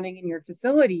up and running in your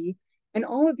facility. And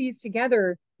all of these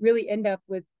together really end up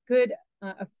with good,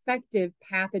 effective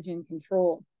pathogen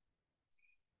control.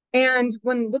 And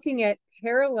when looking at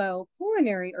parallel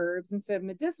culinary herbs instead of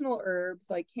medicinal herbs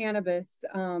like cannabis,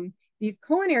 these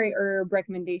culinary herb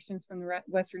recommendations from the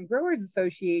Western Growers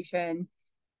Association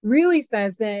really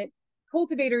says that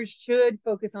cultivators should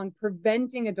focus on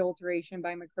preventing adulteration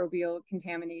by microbial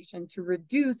contamination to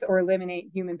reduce or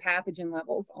eliminate human pathogen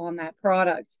levels on that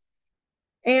product.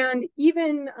 And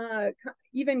even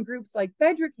groups like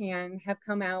Bedrocan have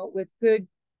come out with good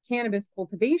cannabis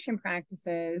cultivation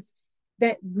practices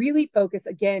that really focus,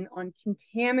 again, on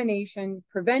contamination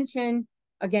prevention,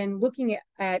 again, looking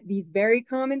at these very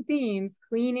common themes: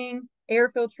 cleaning, air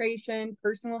filtration,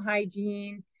 personal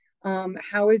hygiene.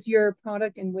 How is your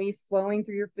product and waste flowing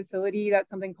through your facility?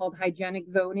 That's something called hygienic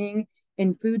zoning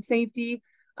in food safety.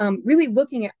 Really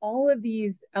looking at all of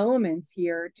these elements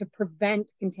here to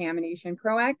prevent contamination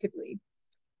proactively.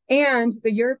 And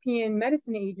the European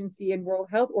Medicine Agency and World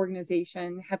Health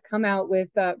Organization have come out with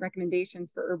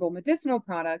recommendations for herbal medicinal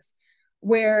products,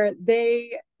 where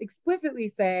they explicitly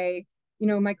say,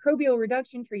 microbial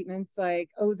reduction treatments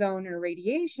like ozone and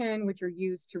irradiation, which are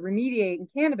used to remediate in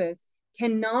cannabis,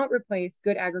 cannot replace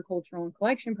good agricultural and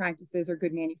collection practices or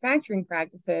good manufacturing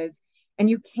practices. And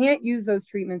you can't use those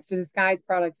treatments to disguise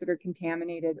products that are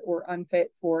contaminated or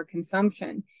unfit for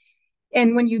consumption.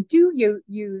 And when you do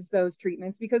use those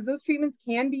treatments, because those treatments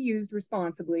can be used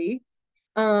responsibly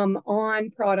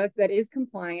on product that is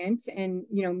compliant and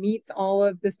meets all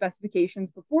of the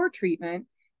specifications before treatment,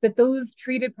 that those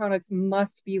treated products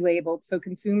must be labeled so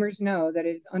consumers know that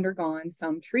it has undergone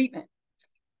some treatment.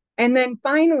 And then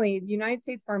finally, the United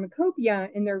States Pharmacopoeia,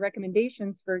 in their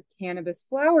recommendations for cannabis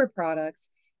flower products,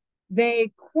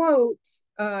 they quote,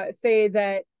 say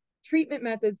that treatment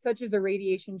methods such as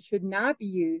irradiation should not be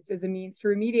used as a means to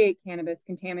remediate cannabis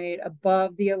contaminated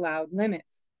above the allowed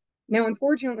limits. Now,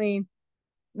 unfortunately,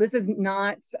 this is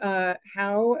not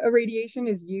how irradiation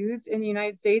is used in the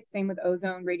United States. Same with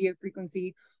ozone, radio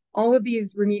frequency. All of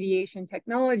these remediation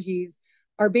technologies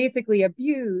are basically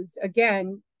abused,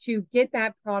 again, to get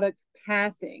that product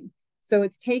passing. So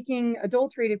it's taking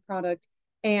adulterated product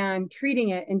and treating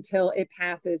it until it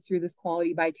passes through this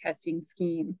quality by testing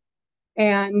scheme.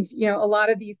 And, a lot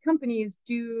of these companies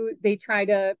they try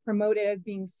to promote it as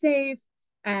being safe,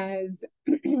 as,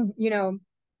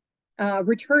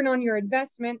 return on your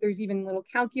investment. There's even little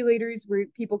calculators where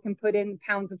people can put in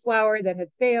pounds of flour that have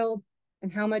failed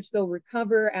and how much they'll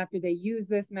recover after they use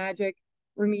this magic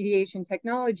remediation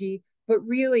technology. But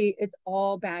really, it's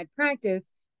all bad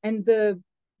practice. And the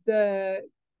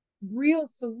real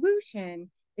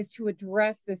solution is to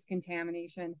address this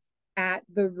contamination at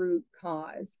the root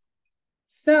cause.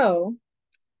 So,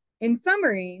 in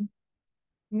summary,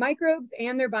 microbes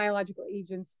and their biological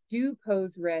agents do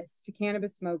pose risks to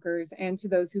cannabis smokers and to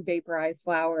those who vaporize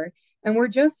flower. And we're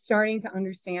just starting to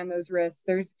understand those risks.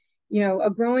 There's, a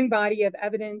growing body of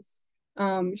evidence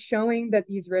showing that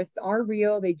these risks are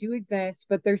real, they do exist,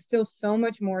 but there's still so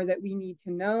much more that we need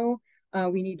to know.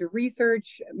 We need to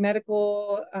research.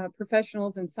 Medical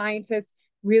professionals and scientists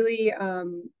really,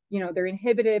 they're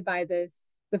inhibited by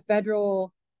the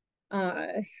federal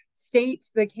state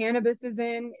that cannabis is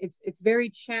in. It's very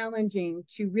challenging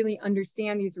to really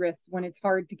understand these risks when it's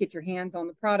hard to get your hands on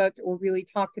the product or really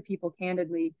talk to people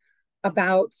candidly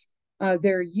about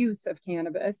their use of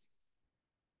cannabis.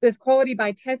 This quality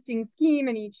by testing scheme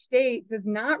in each state does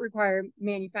not require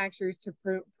manufacturers to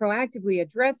proactively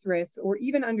address risks or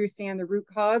even understand the root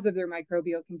cause of their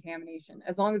microbial contamination.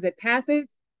 As long as it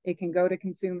passes, it can go to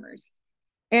consumers.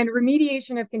 And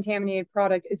remediation of contaminated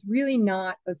product is really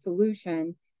not a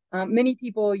solution. Many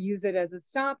people use it as a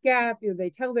stopgap. They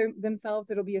tell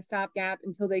themselves it'll be a stopgap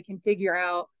until they can figure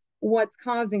out what's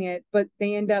causing it, but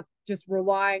they end up just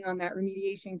relying on that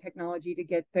remediation technology to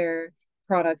get their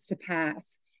products to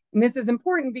pass. And this is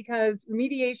important because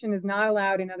remediation is not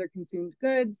allowed in other consumed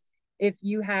goods. If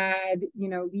you had,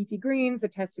 leafy greens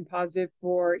that tested positive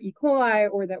for E. coli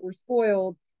or that were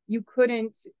spoiled, you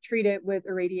couldn't treat it with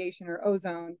irradiation or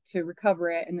ozone to recover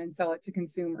it and then sell it to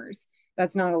consumers.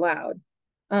 That's not allowed.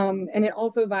 And it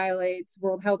also violates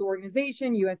World Health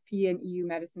Organization, USP, and EU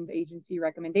Medicines Agency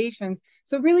recommendations.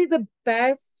 So really the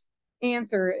best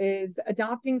answer is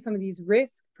adopting some of these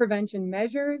risk prevention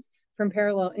measures from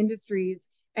parallel industries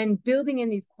and building in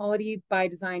these quality by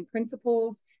design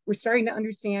principles. We're starting to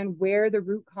understand where the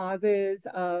root causes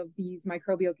of these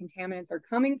microbial contaminants are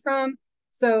coming from.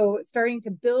 So starting to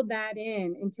build that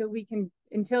in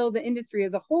until the industry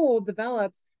as a whole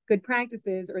develops good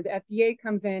practices, or the FDA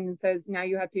comes in and says, now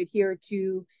you have to adhere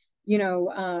to,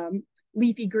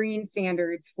 leafy green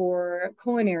standards for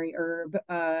culinary herb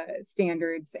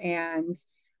standards and,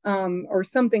 or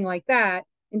something like that.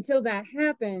 Until that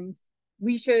happens,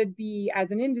 we should be,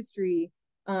 as an industry,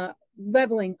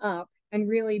 leveling up and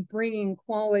really bringing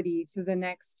quality to the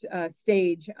next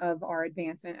stage of our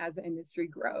advancement as the industry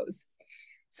grows.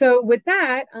 So with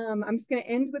that, I'm just going to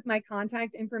end with my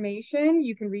contact information.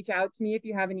 You can reach out to me if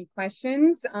you have any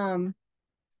questions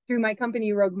through my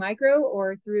company, Rogue Micro,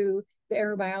 or through the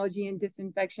Aerobiology and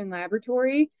Disinfection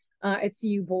Laboratory at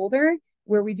CU Boulder,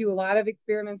 where we do a lot of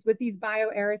experiments with these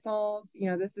bioaerosols. You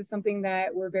know, this is something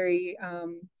that we're very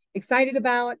excited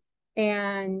about.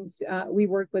 And we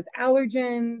work with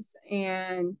allergens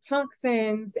and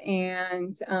toxins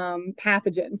and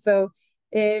pathogens. So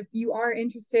if you are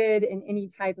interested in any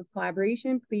type of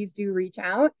collaboration, please do reach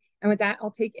out. And with that,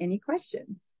 I'll take any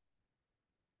questions.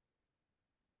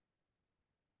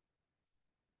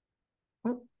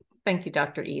 Well, thank you,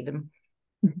 Dr. Eidem.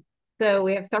 So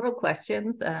we have several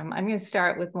questions. I'm going to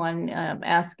start with one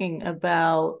asking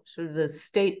about sort of the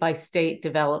state-by-state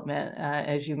development,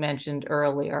 as you mentioned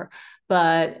earlier.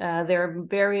 But there are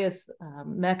various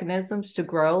mechanisms to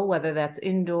grow, whether that's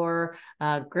indoor,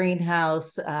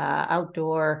 greenhouse,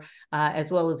 outdoor, as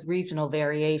well as regional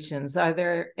variations. Are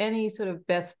there any sort of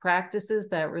best practices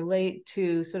that relate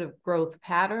to sort of growth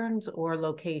patterns or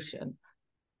location?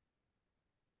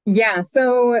 Yeah,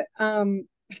 so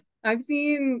I've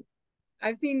seen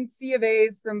C of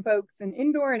A's from folks in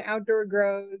indoor and outdoor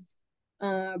grows.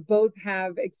 Both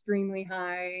have extremely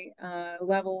high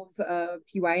levels of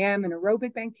TYM and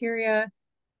aerobic bacteria.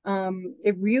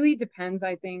 It really depends,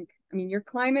 I think. I mean, your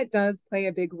climate does play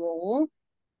a big role.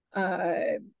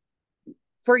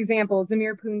 For example,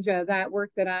 Zamir Punja, that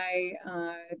work that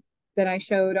I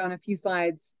showed on a few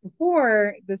slides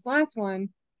before this last one,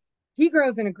 he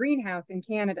grows in a greenhouse in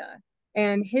Canada.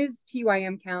 And his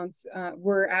TYM counts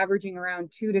were averaging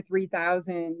around 2,000 to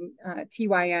 3,000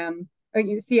 TYM, or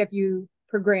CFU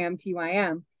per gram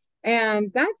TYM.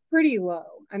 And that's pretty low.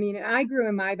 I mean, I grew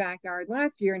in my backyard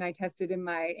last year and I tested in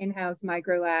my in-house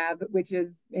micro lab, which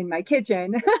is in my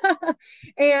kitchen.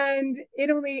 And it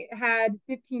only had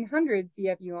 1,500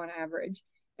 CFU on average.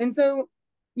 And so,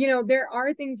 you know, there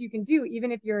are things you can do,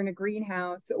 even if you're in a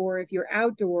greenhouse or if you're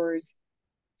outdoors.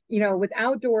 You know, with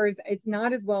outdoors, it's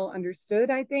not as well understood,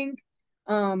 I think.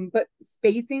 But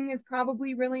spacing is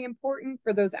probably really important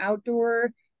for those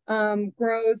outdoor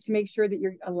grows to make sure that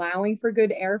you're allowing for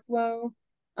good airflow.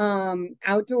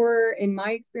 Outdoor, in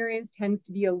my experience, tends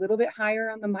to be a little bit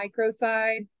higher on the micro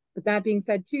side. But that being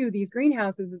said, too, these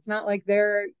greenhouses, it's not like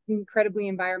they're incredibly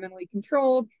environmentally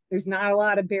controlled. There's not a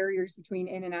lot of barriers between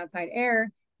in and outside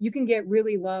air. You can get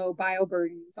really low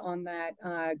bioburdens on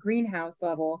that greenhouse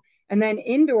level. And then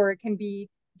indoor can be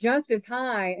just as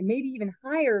high and maybe even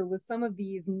higher with some of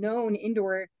these known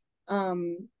indoor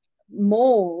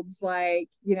molds, like,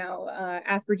 you know,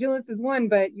 aspergillus is one,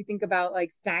 but you think about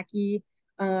like Stachy,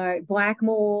 black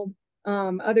mold,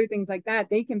 other things like that.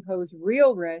 They can pose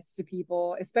real risks to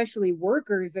people, especially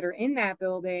workers that are in that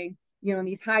building, you know, in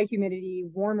these high humidity,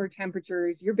 warmer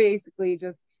temperatures. You're basically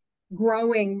just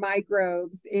growing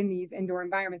microbes in these indoor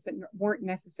environments that weren't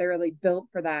necessarily built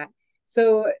for that.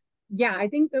 So yeah, I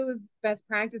think those best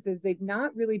practices, they've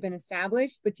not really been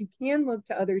established, but you can look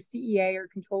to other CEA or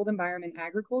controlled environment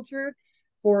agriculture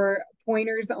for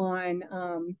pointers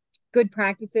on good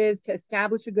practices to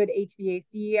establish a good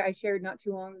HVAC. I shared not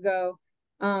too long ago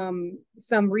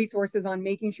some resources on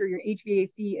making sure your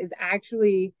HVAC is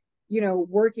actually, you know,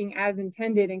 working as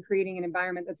intended and creating an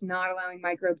environment that's not allowing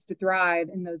microbes to thrive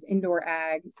in those indoor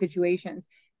ag situations.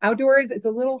 Outdoors, it's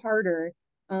a little harder.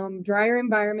 Drier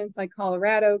environments like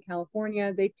Colorado,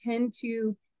 California, they tend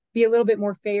to be a little bit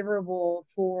more favorable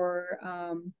for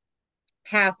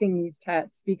passing these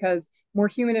tests, because more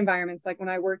humid environments, like when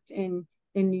I worked in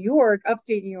New York,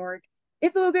 upstate New York,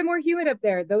 it's a little bit more humid up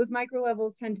there. Those micro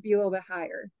levels tend to be a little bit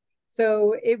higher.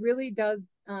 So it really does,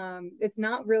 it's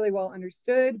not really well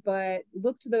understood, but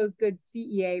look to those good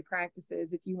CEA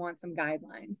practices if you want some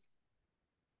guidelines.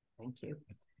 Thank you.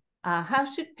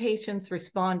 How should patients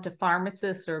respond to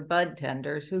pharmacists or bud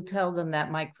tenders who tell them that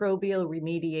microbial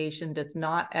remediation does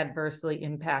not adversely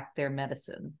impact their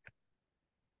medicine?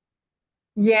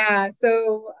 Yeah,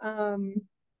 so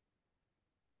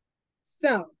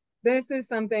this is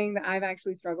something that I've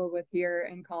actually struggled with here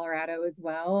in Colorado as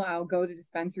well. I'll go to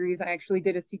dispensaries. I actually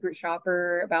did a secret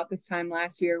shopper about this time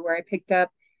last year where I picked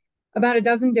up about a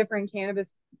dozen different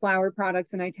cannabis flower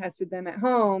products and I tested them at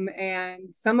home,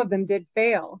 and some of them did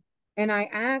fail. And I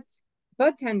asked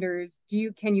bud tenders,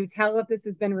 can you tell if this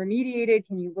has been remediated?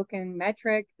 Can you look in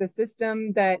Metric, the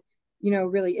system that, you know,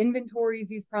 really inventories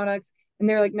these products? And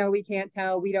they're like, no, we can't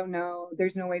tell. We don't know.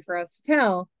 There's no way for us to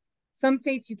tell. Some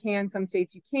states you can, some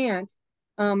states you can't.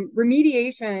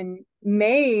 Remediation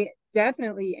may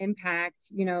definitely impact,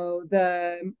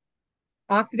 the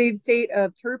oxidative state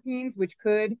of terpenes, which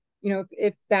could,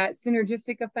 if that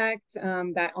synergistic effect,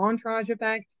 that entourage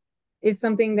effect is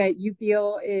something that you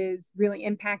feel is really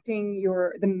impacting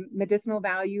the medicinal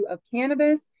value of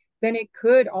cannabis, then it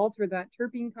could alter that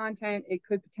terpene content. It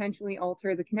could potentially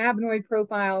alter the cannabinoid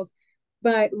profiles.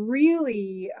 But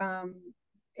really,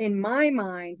 in my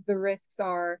mind, the risks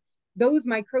are those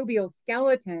microbial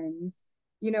skeletons,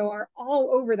 are all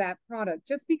over that product.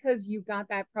 Just because you've got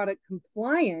that product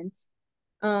compliant,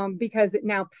 because it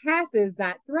now passes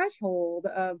that threshold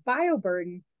of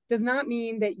bioburden, does not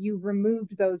mean that you've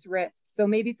removed those risks. So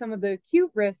maybe some of the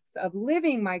acute risks of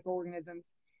living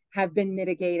microorganisms have been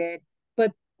mitigated,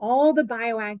 but all the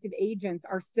bioactive agents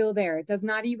are still there. It does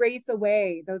not erase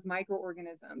away those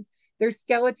microorganisms. Their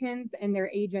skeletons and their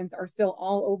agents are still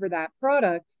all over that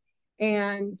product,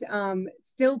 and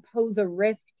still pose a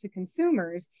risk to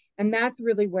consumers. And that's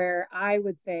really where I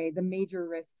would say the major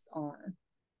risks are.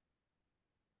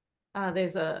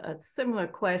 There's a similar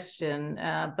question,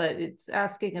 but it's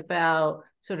asking about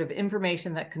sort of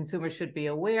information that consumers should be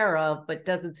aware of, but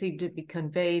doesn't seem to be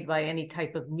conveyed by any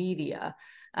type of media.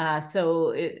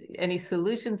 Any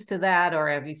solutions to that, or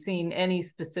have you seen any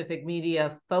specific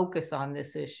media focus on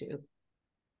this issue?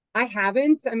 I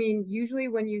haven't. I mean, usually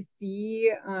when you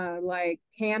see like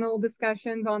panel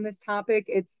discussions on this topic,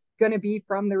 it's going to be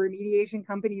from the remediation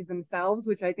companies themselves,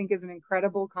 which I think is an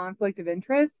incredible conflict of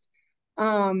interest,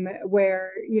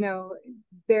 where,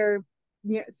 they're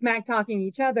smack talking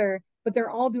each other, but they're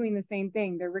all doing the same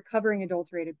thing. They're recovering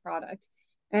adulterated product.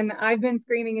 And I've been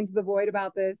screaming into the void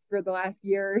about this for the last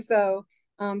year or so,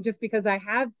 just because I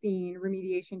have seen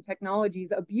remediation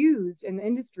technologies abused in the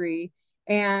industry.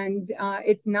 And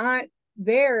it's not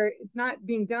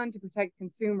being done to protect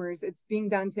consumers. It's being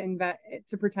done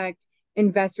to protect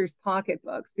investors'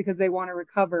 pocketbooks, because they want to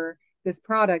recover this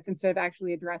product instead of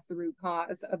actually address the root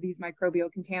cause of these microbial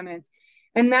contaminants.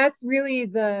 And that's really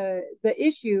the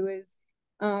issue is,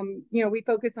 we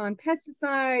focus on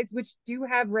pesticides, which do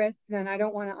have risks, and I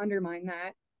don't want to undermine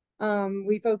that.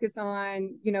 We focus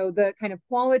on, the kind of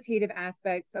qualitative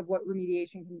aspects of what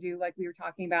remediation can do, like we were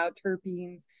talking about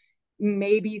terpenes,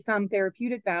 maybe some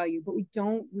therapeutic value, but we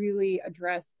don't really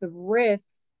address the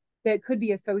risks that could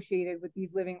be associated with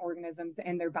these living organisms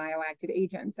and their bioactive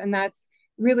agents. And that's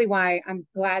really why I'm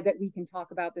glad that we can talk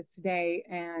about this today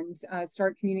and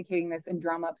start communicating this and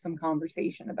drum up some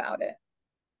conversation about it.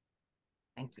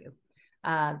 Thank you.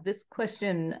 This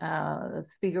question, the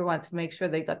speaker wants to make sure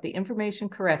they got the information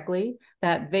correctly,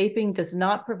 that vaping does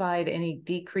not provide any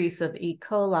decrease of E.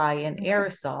 coli in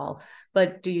aerosol,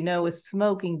 but do you know if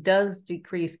smoking does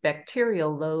decrease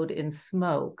bacterial load in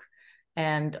smoke?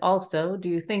 And also, do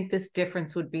you think this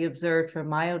difference would be observed for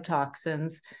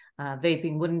myotoxins?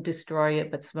 Vaping wouldn't destroy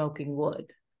it, but smoking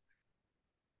would.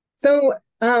 So,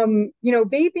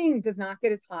 vaping does not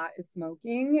get as hot as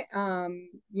smoking.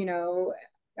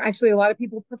 Actually, a lot of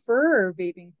people prefer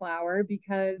vaping flower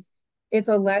because it's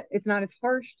not as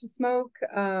harsh to smoke.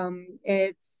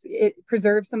 It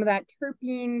preserves some of that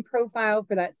terpene profile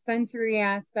for that sensory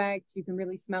aspect. You can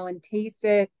really smell and taste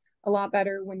it a lot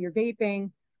better when you're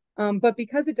vaping. But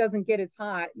because it doesn't get as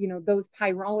hot, those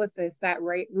pyrolysis, that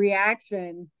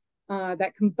reaction,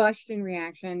 that combustion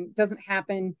reaction doesn't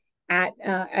happen at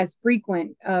as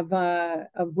frequent of a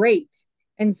rate.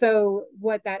 And so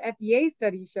what that FDA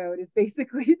study showed is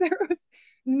basically there was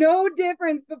no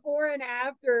difference before and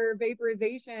after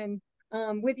vaporization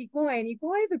with E. coli. And E.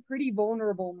 coli is a pretty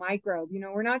vulnerable microbe.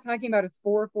 We're not talking about a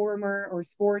spore former or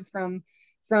spores from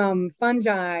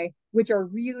fungi, which are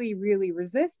really, really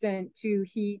resistant to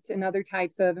heat and other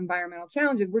types of environmental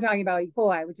challenges. We're talking about E.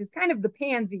 coli, which is kind of the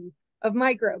pansy of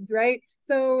microbes, right?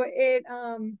 So it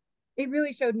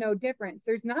really showed no difference.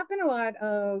 There's not been a lot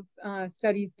of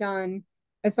studies done,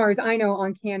 as far as I know,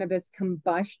 on cannabis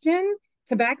combustion,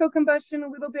 tobacco combustion a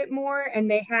little bit more, and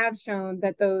they have shown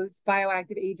that those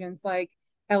bioactive agents like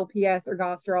LPS or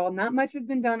ergosterol, not much has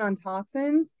been done on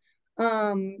toxins.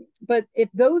 But if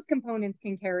those components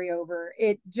can carry over,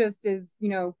 it just is,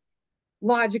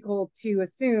 logical to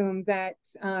assume that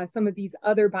some of these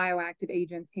other bioactive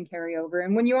agents can carry over.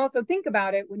 And when you also think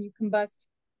about it, when you combust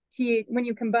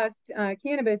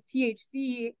cannabis,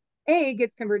 THC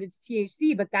gets converted to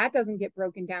THC, but that doesn't get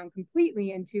broken down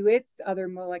completely into its other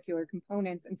molecular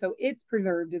components. And so it's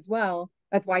preserved as well.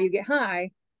 That's why you get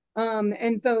high.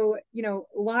 And so, a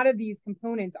lot of these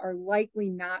components are likely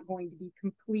not going to be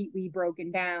completely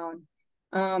broken down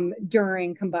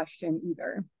during combustion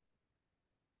either.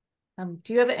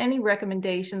 Do you have any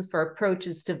recommendations for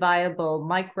approaches to viable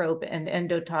microbe and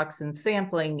endotoxin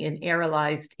sampling in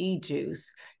aerolized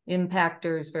e-juice?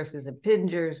 impactors versus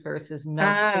impingers versus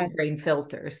membrane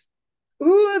filters?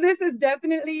 Ooh, this is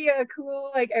definitely a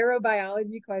cool like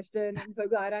aerobiology question. I'm so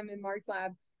glad I'm in Mark's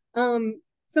lab.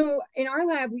 So in our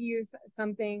lab, we use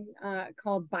something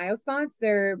called biospots.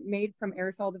 They're made from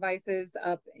aerosol devices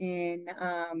up in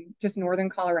just northern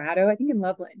Colorado, I think in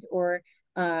Loveland or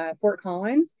Fort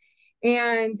Collins.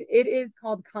 And it is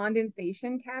called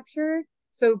condensation capture.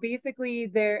 So basically,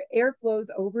 their air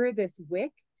flows over this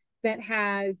wick that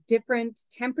has different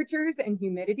temperatures and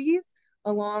humidities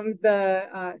along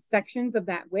the sections of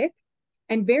that wick.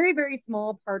 And very, very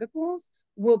small particles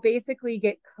will basically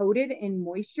get coated in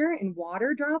moisture and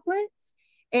water droplets,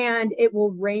 and it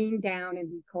will rain down and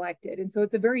be collected. And so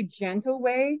it's a very gentle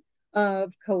way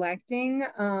of collecting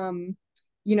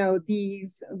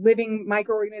these living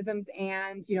microorganisms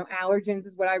and, allergens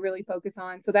is what I really focus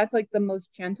on. So that's like the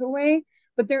most gentle way.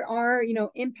 But there are,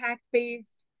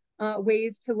 impact-based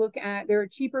ways to look at. There are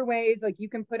cheaper ways, like you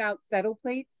can put out settle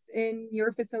plates in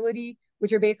your facility,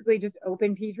 which are basically just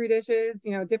open petri dishes,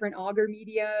 different agar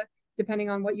media, depending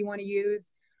on what you want to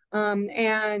use.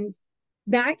 And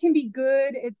that can be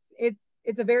good.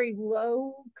 It's a very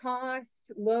low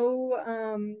cost,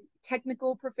 low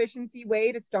technical proficiency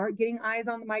way to start getting eyes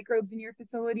on the microbes in your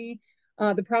facility.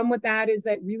 The problem with that is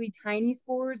that really tiny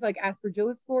spores, like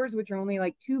aspergillus spores, which are only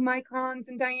like 2 microns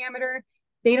in diameter,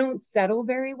 they don't settle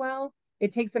very well.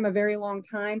 It takes them a very long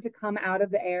time to come out of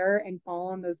the air and fall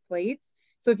on those plates.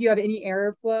 So if you have any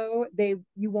airflow,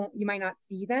 you might not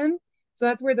see them. So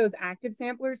that's where those active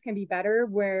samplers can be better,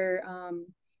 where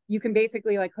you can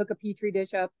basically like hook a petri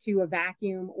dish up to a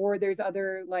vacuum, or there's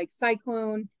other like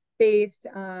cyclone based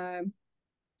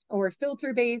or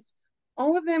filter based.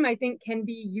 All of them I think can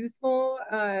be useful.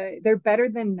 They're better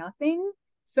than nothing.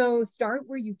 So start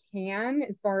where you can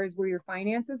as far as where your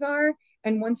finances are.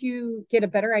 And once you get a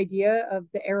better idea of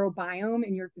the aerobiome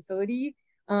in your facility,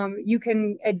 you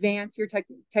can advance your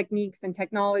techniques and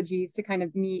technologies to kind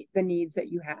of meet the needs that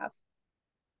you have.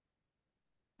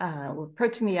 We're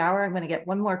approaching the hour. I'm going to get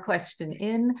one more question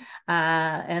in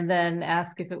and then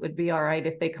ask if it would be all right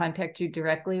if they contact you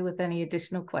directly with any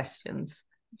additional questions.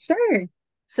 Sure.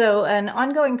 So an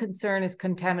ongoing concern is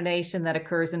contamination that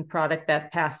occurs in product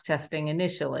that passed testing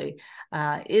initially.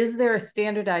 Is there a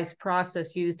standardized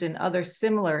process used in other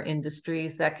similar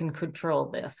industries that can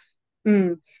control this?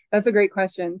 That's a great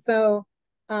question. So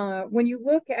when you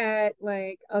look at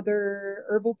like other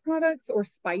herbal products or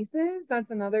spices,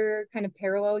 that's another kind of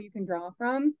parallel you can draw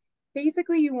from.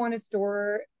 Basically, you want to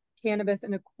store cannabis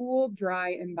in a cool, dry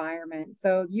environment.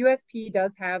 So USP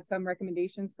does have some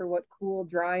recommendations for what cool,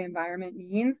 dry environment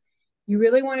means. You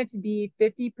really want it to be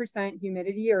 50%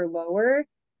 humidity or lower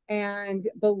and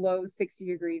below 60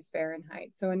 degrees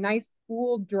Fahrenheit. So a nice,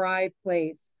 cool, dry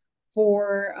place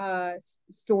for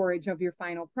storage of your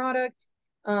final product.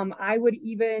 I would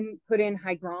even put in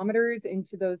hygrometers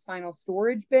into those final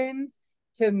storage bins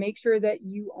to make sure that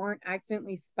you aren't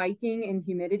accidentally spiking in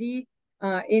humidity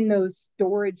in those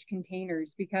storage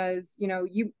containers, because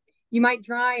you might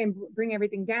try and bring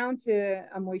everything down to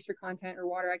a moisture content or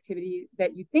water activity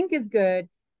that you think is good,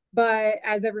 but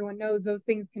as everyone knows, those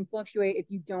things can fluctuate if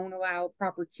you don't allow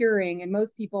proper curing. And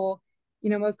most people,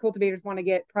 most cultivators want to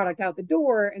get product out the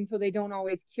door, and so they don't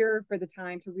always cure for the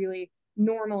time to really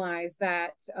normalize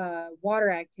that water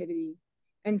activity.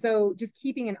 And so just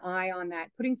keeping an eye on that,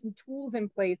 putting some tools in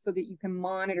place so that you can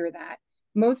monitor that.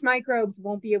 Most microbes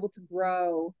won't be able to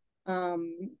grow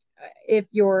if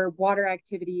your water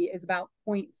activity is about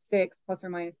 0.6 plus or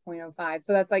minus 0.05.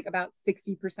 So that's like about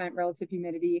 60% relative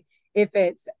humidity if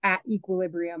it's at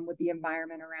equilibrium with the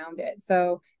environment around it.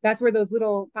 So that's where those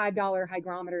little $5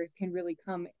 hygrometers can really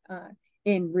come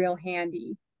in real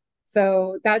handy.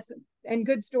 So and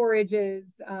good storage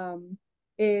is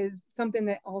something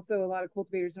that also a lot of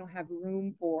cultivators don't have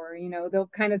room for. They'll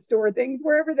kind of store things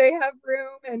wherever they have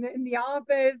room, and in the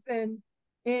office and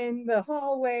in the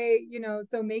hallway,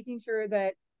 so making sure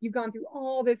that you've gone through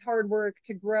all this hard work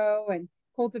to grow and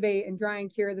cultivate and dry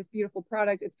and cure this beautiful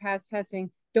product. It's past testing.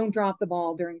 Don't drop the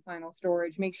ball during final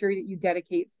storage. Make sure that you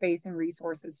dedicate space and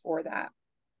resources for that.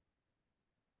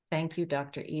 Thank you,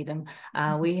 Dr. Eidem.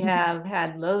 We have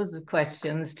had loads of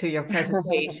questions to your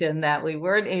presentation that we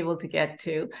weren't able to get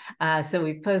to. So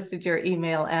we posted your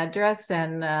email address,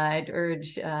 and I'd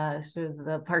urge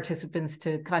the participants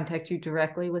to contact you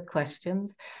directly with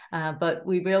questions. But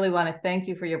we really want to thank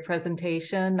you for your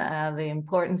presentation, the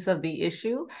importance of the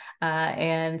issue,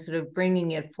 and sort of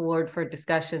bringing it forward for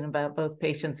discussion about both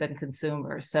patients and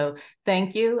consumers. So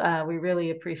thank you. We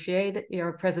really appreciate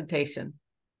your presentation.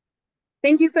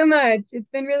 Thank you so much.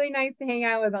 It's been really nice to hang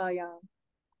out with all y'all.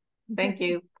 Thank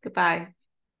you. Goodbye.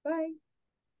 Bye.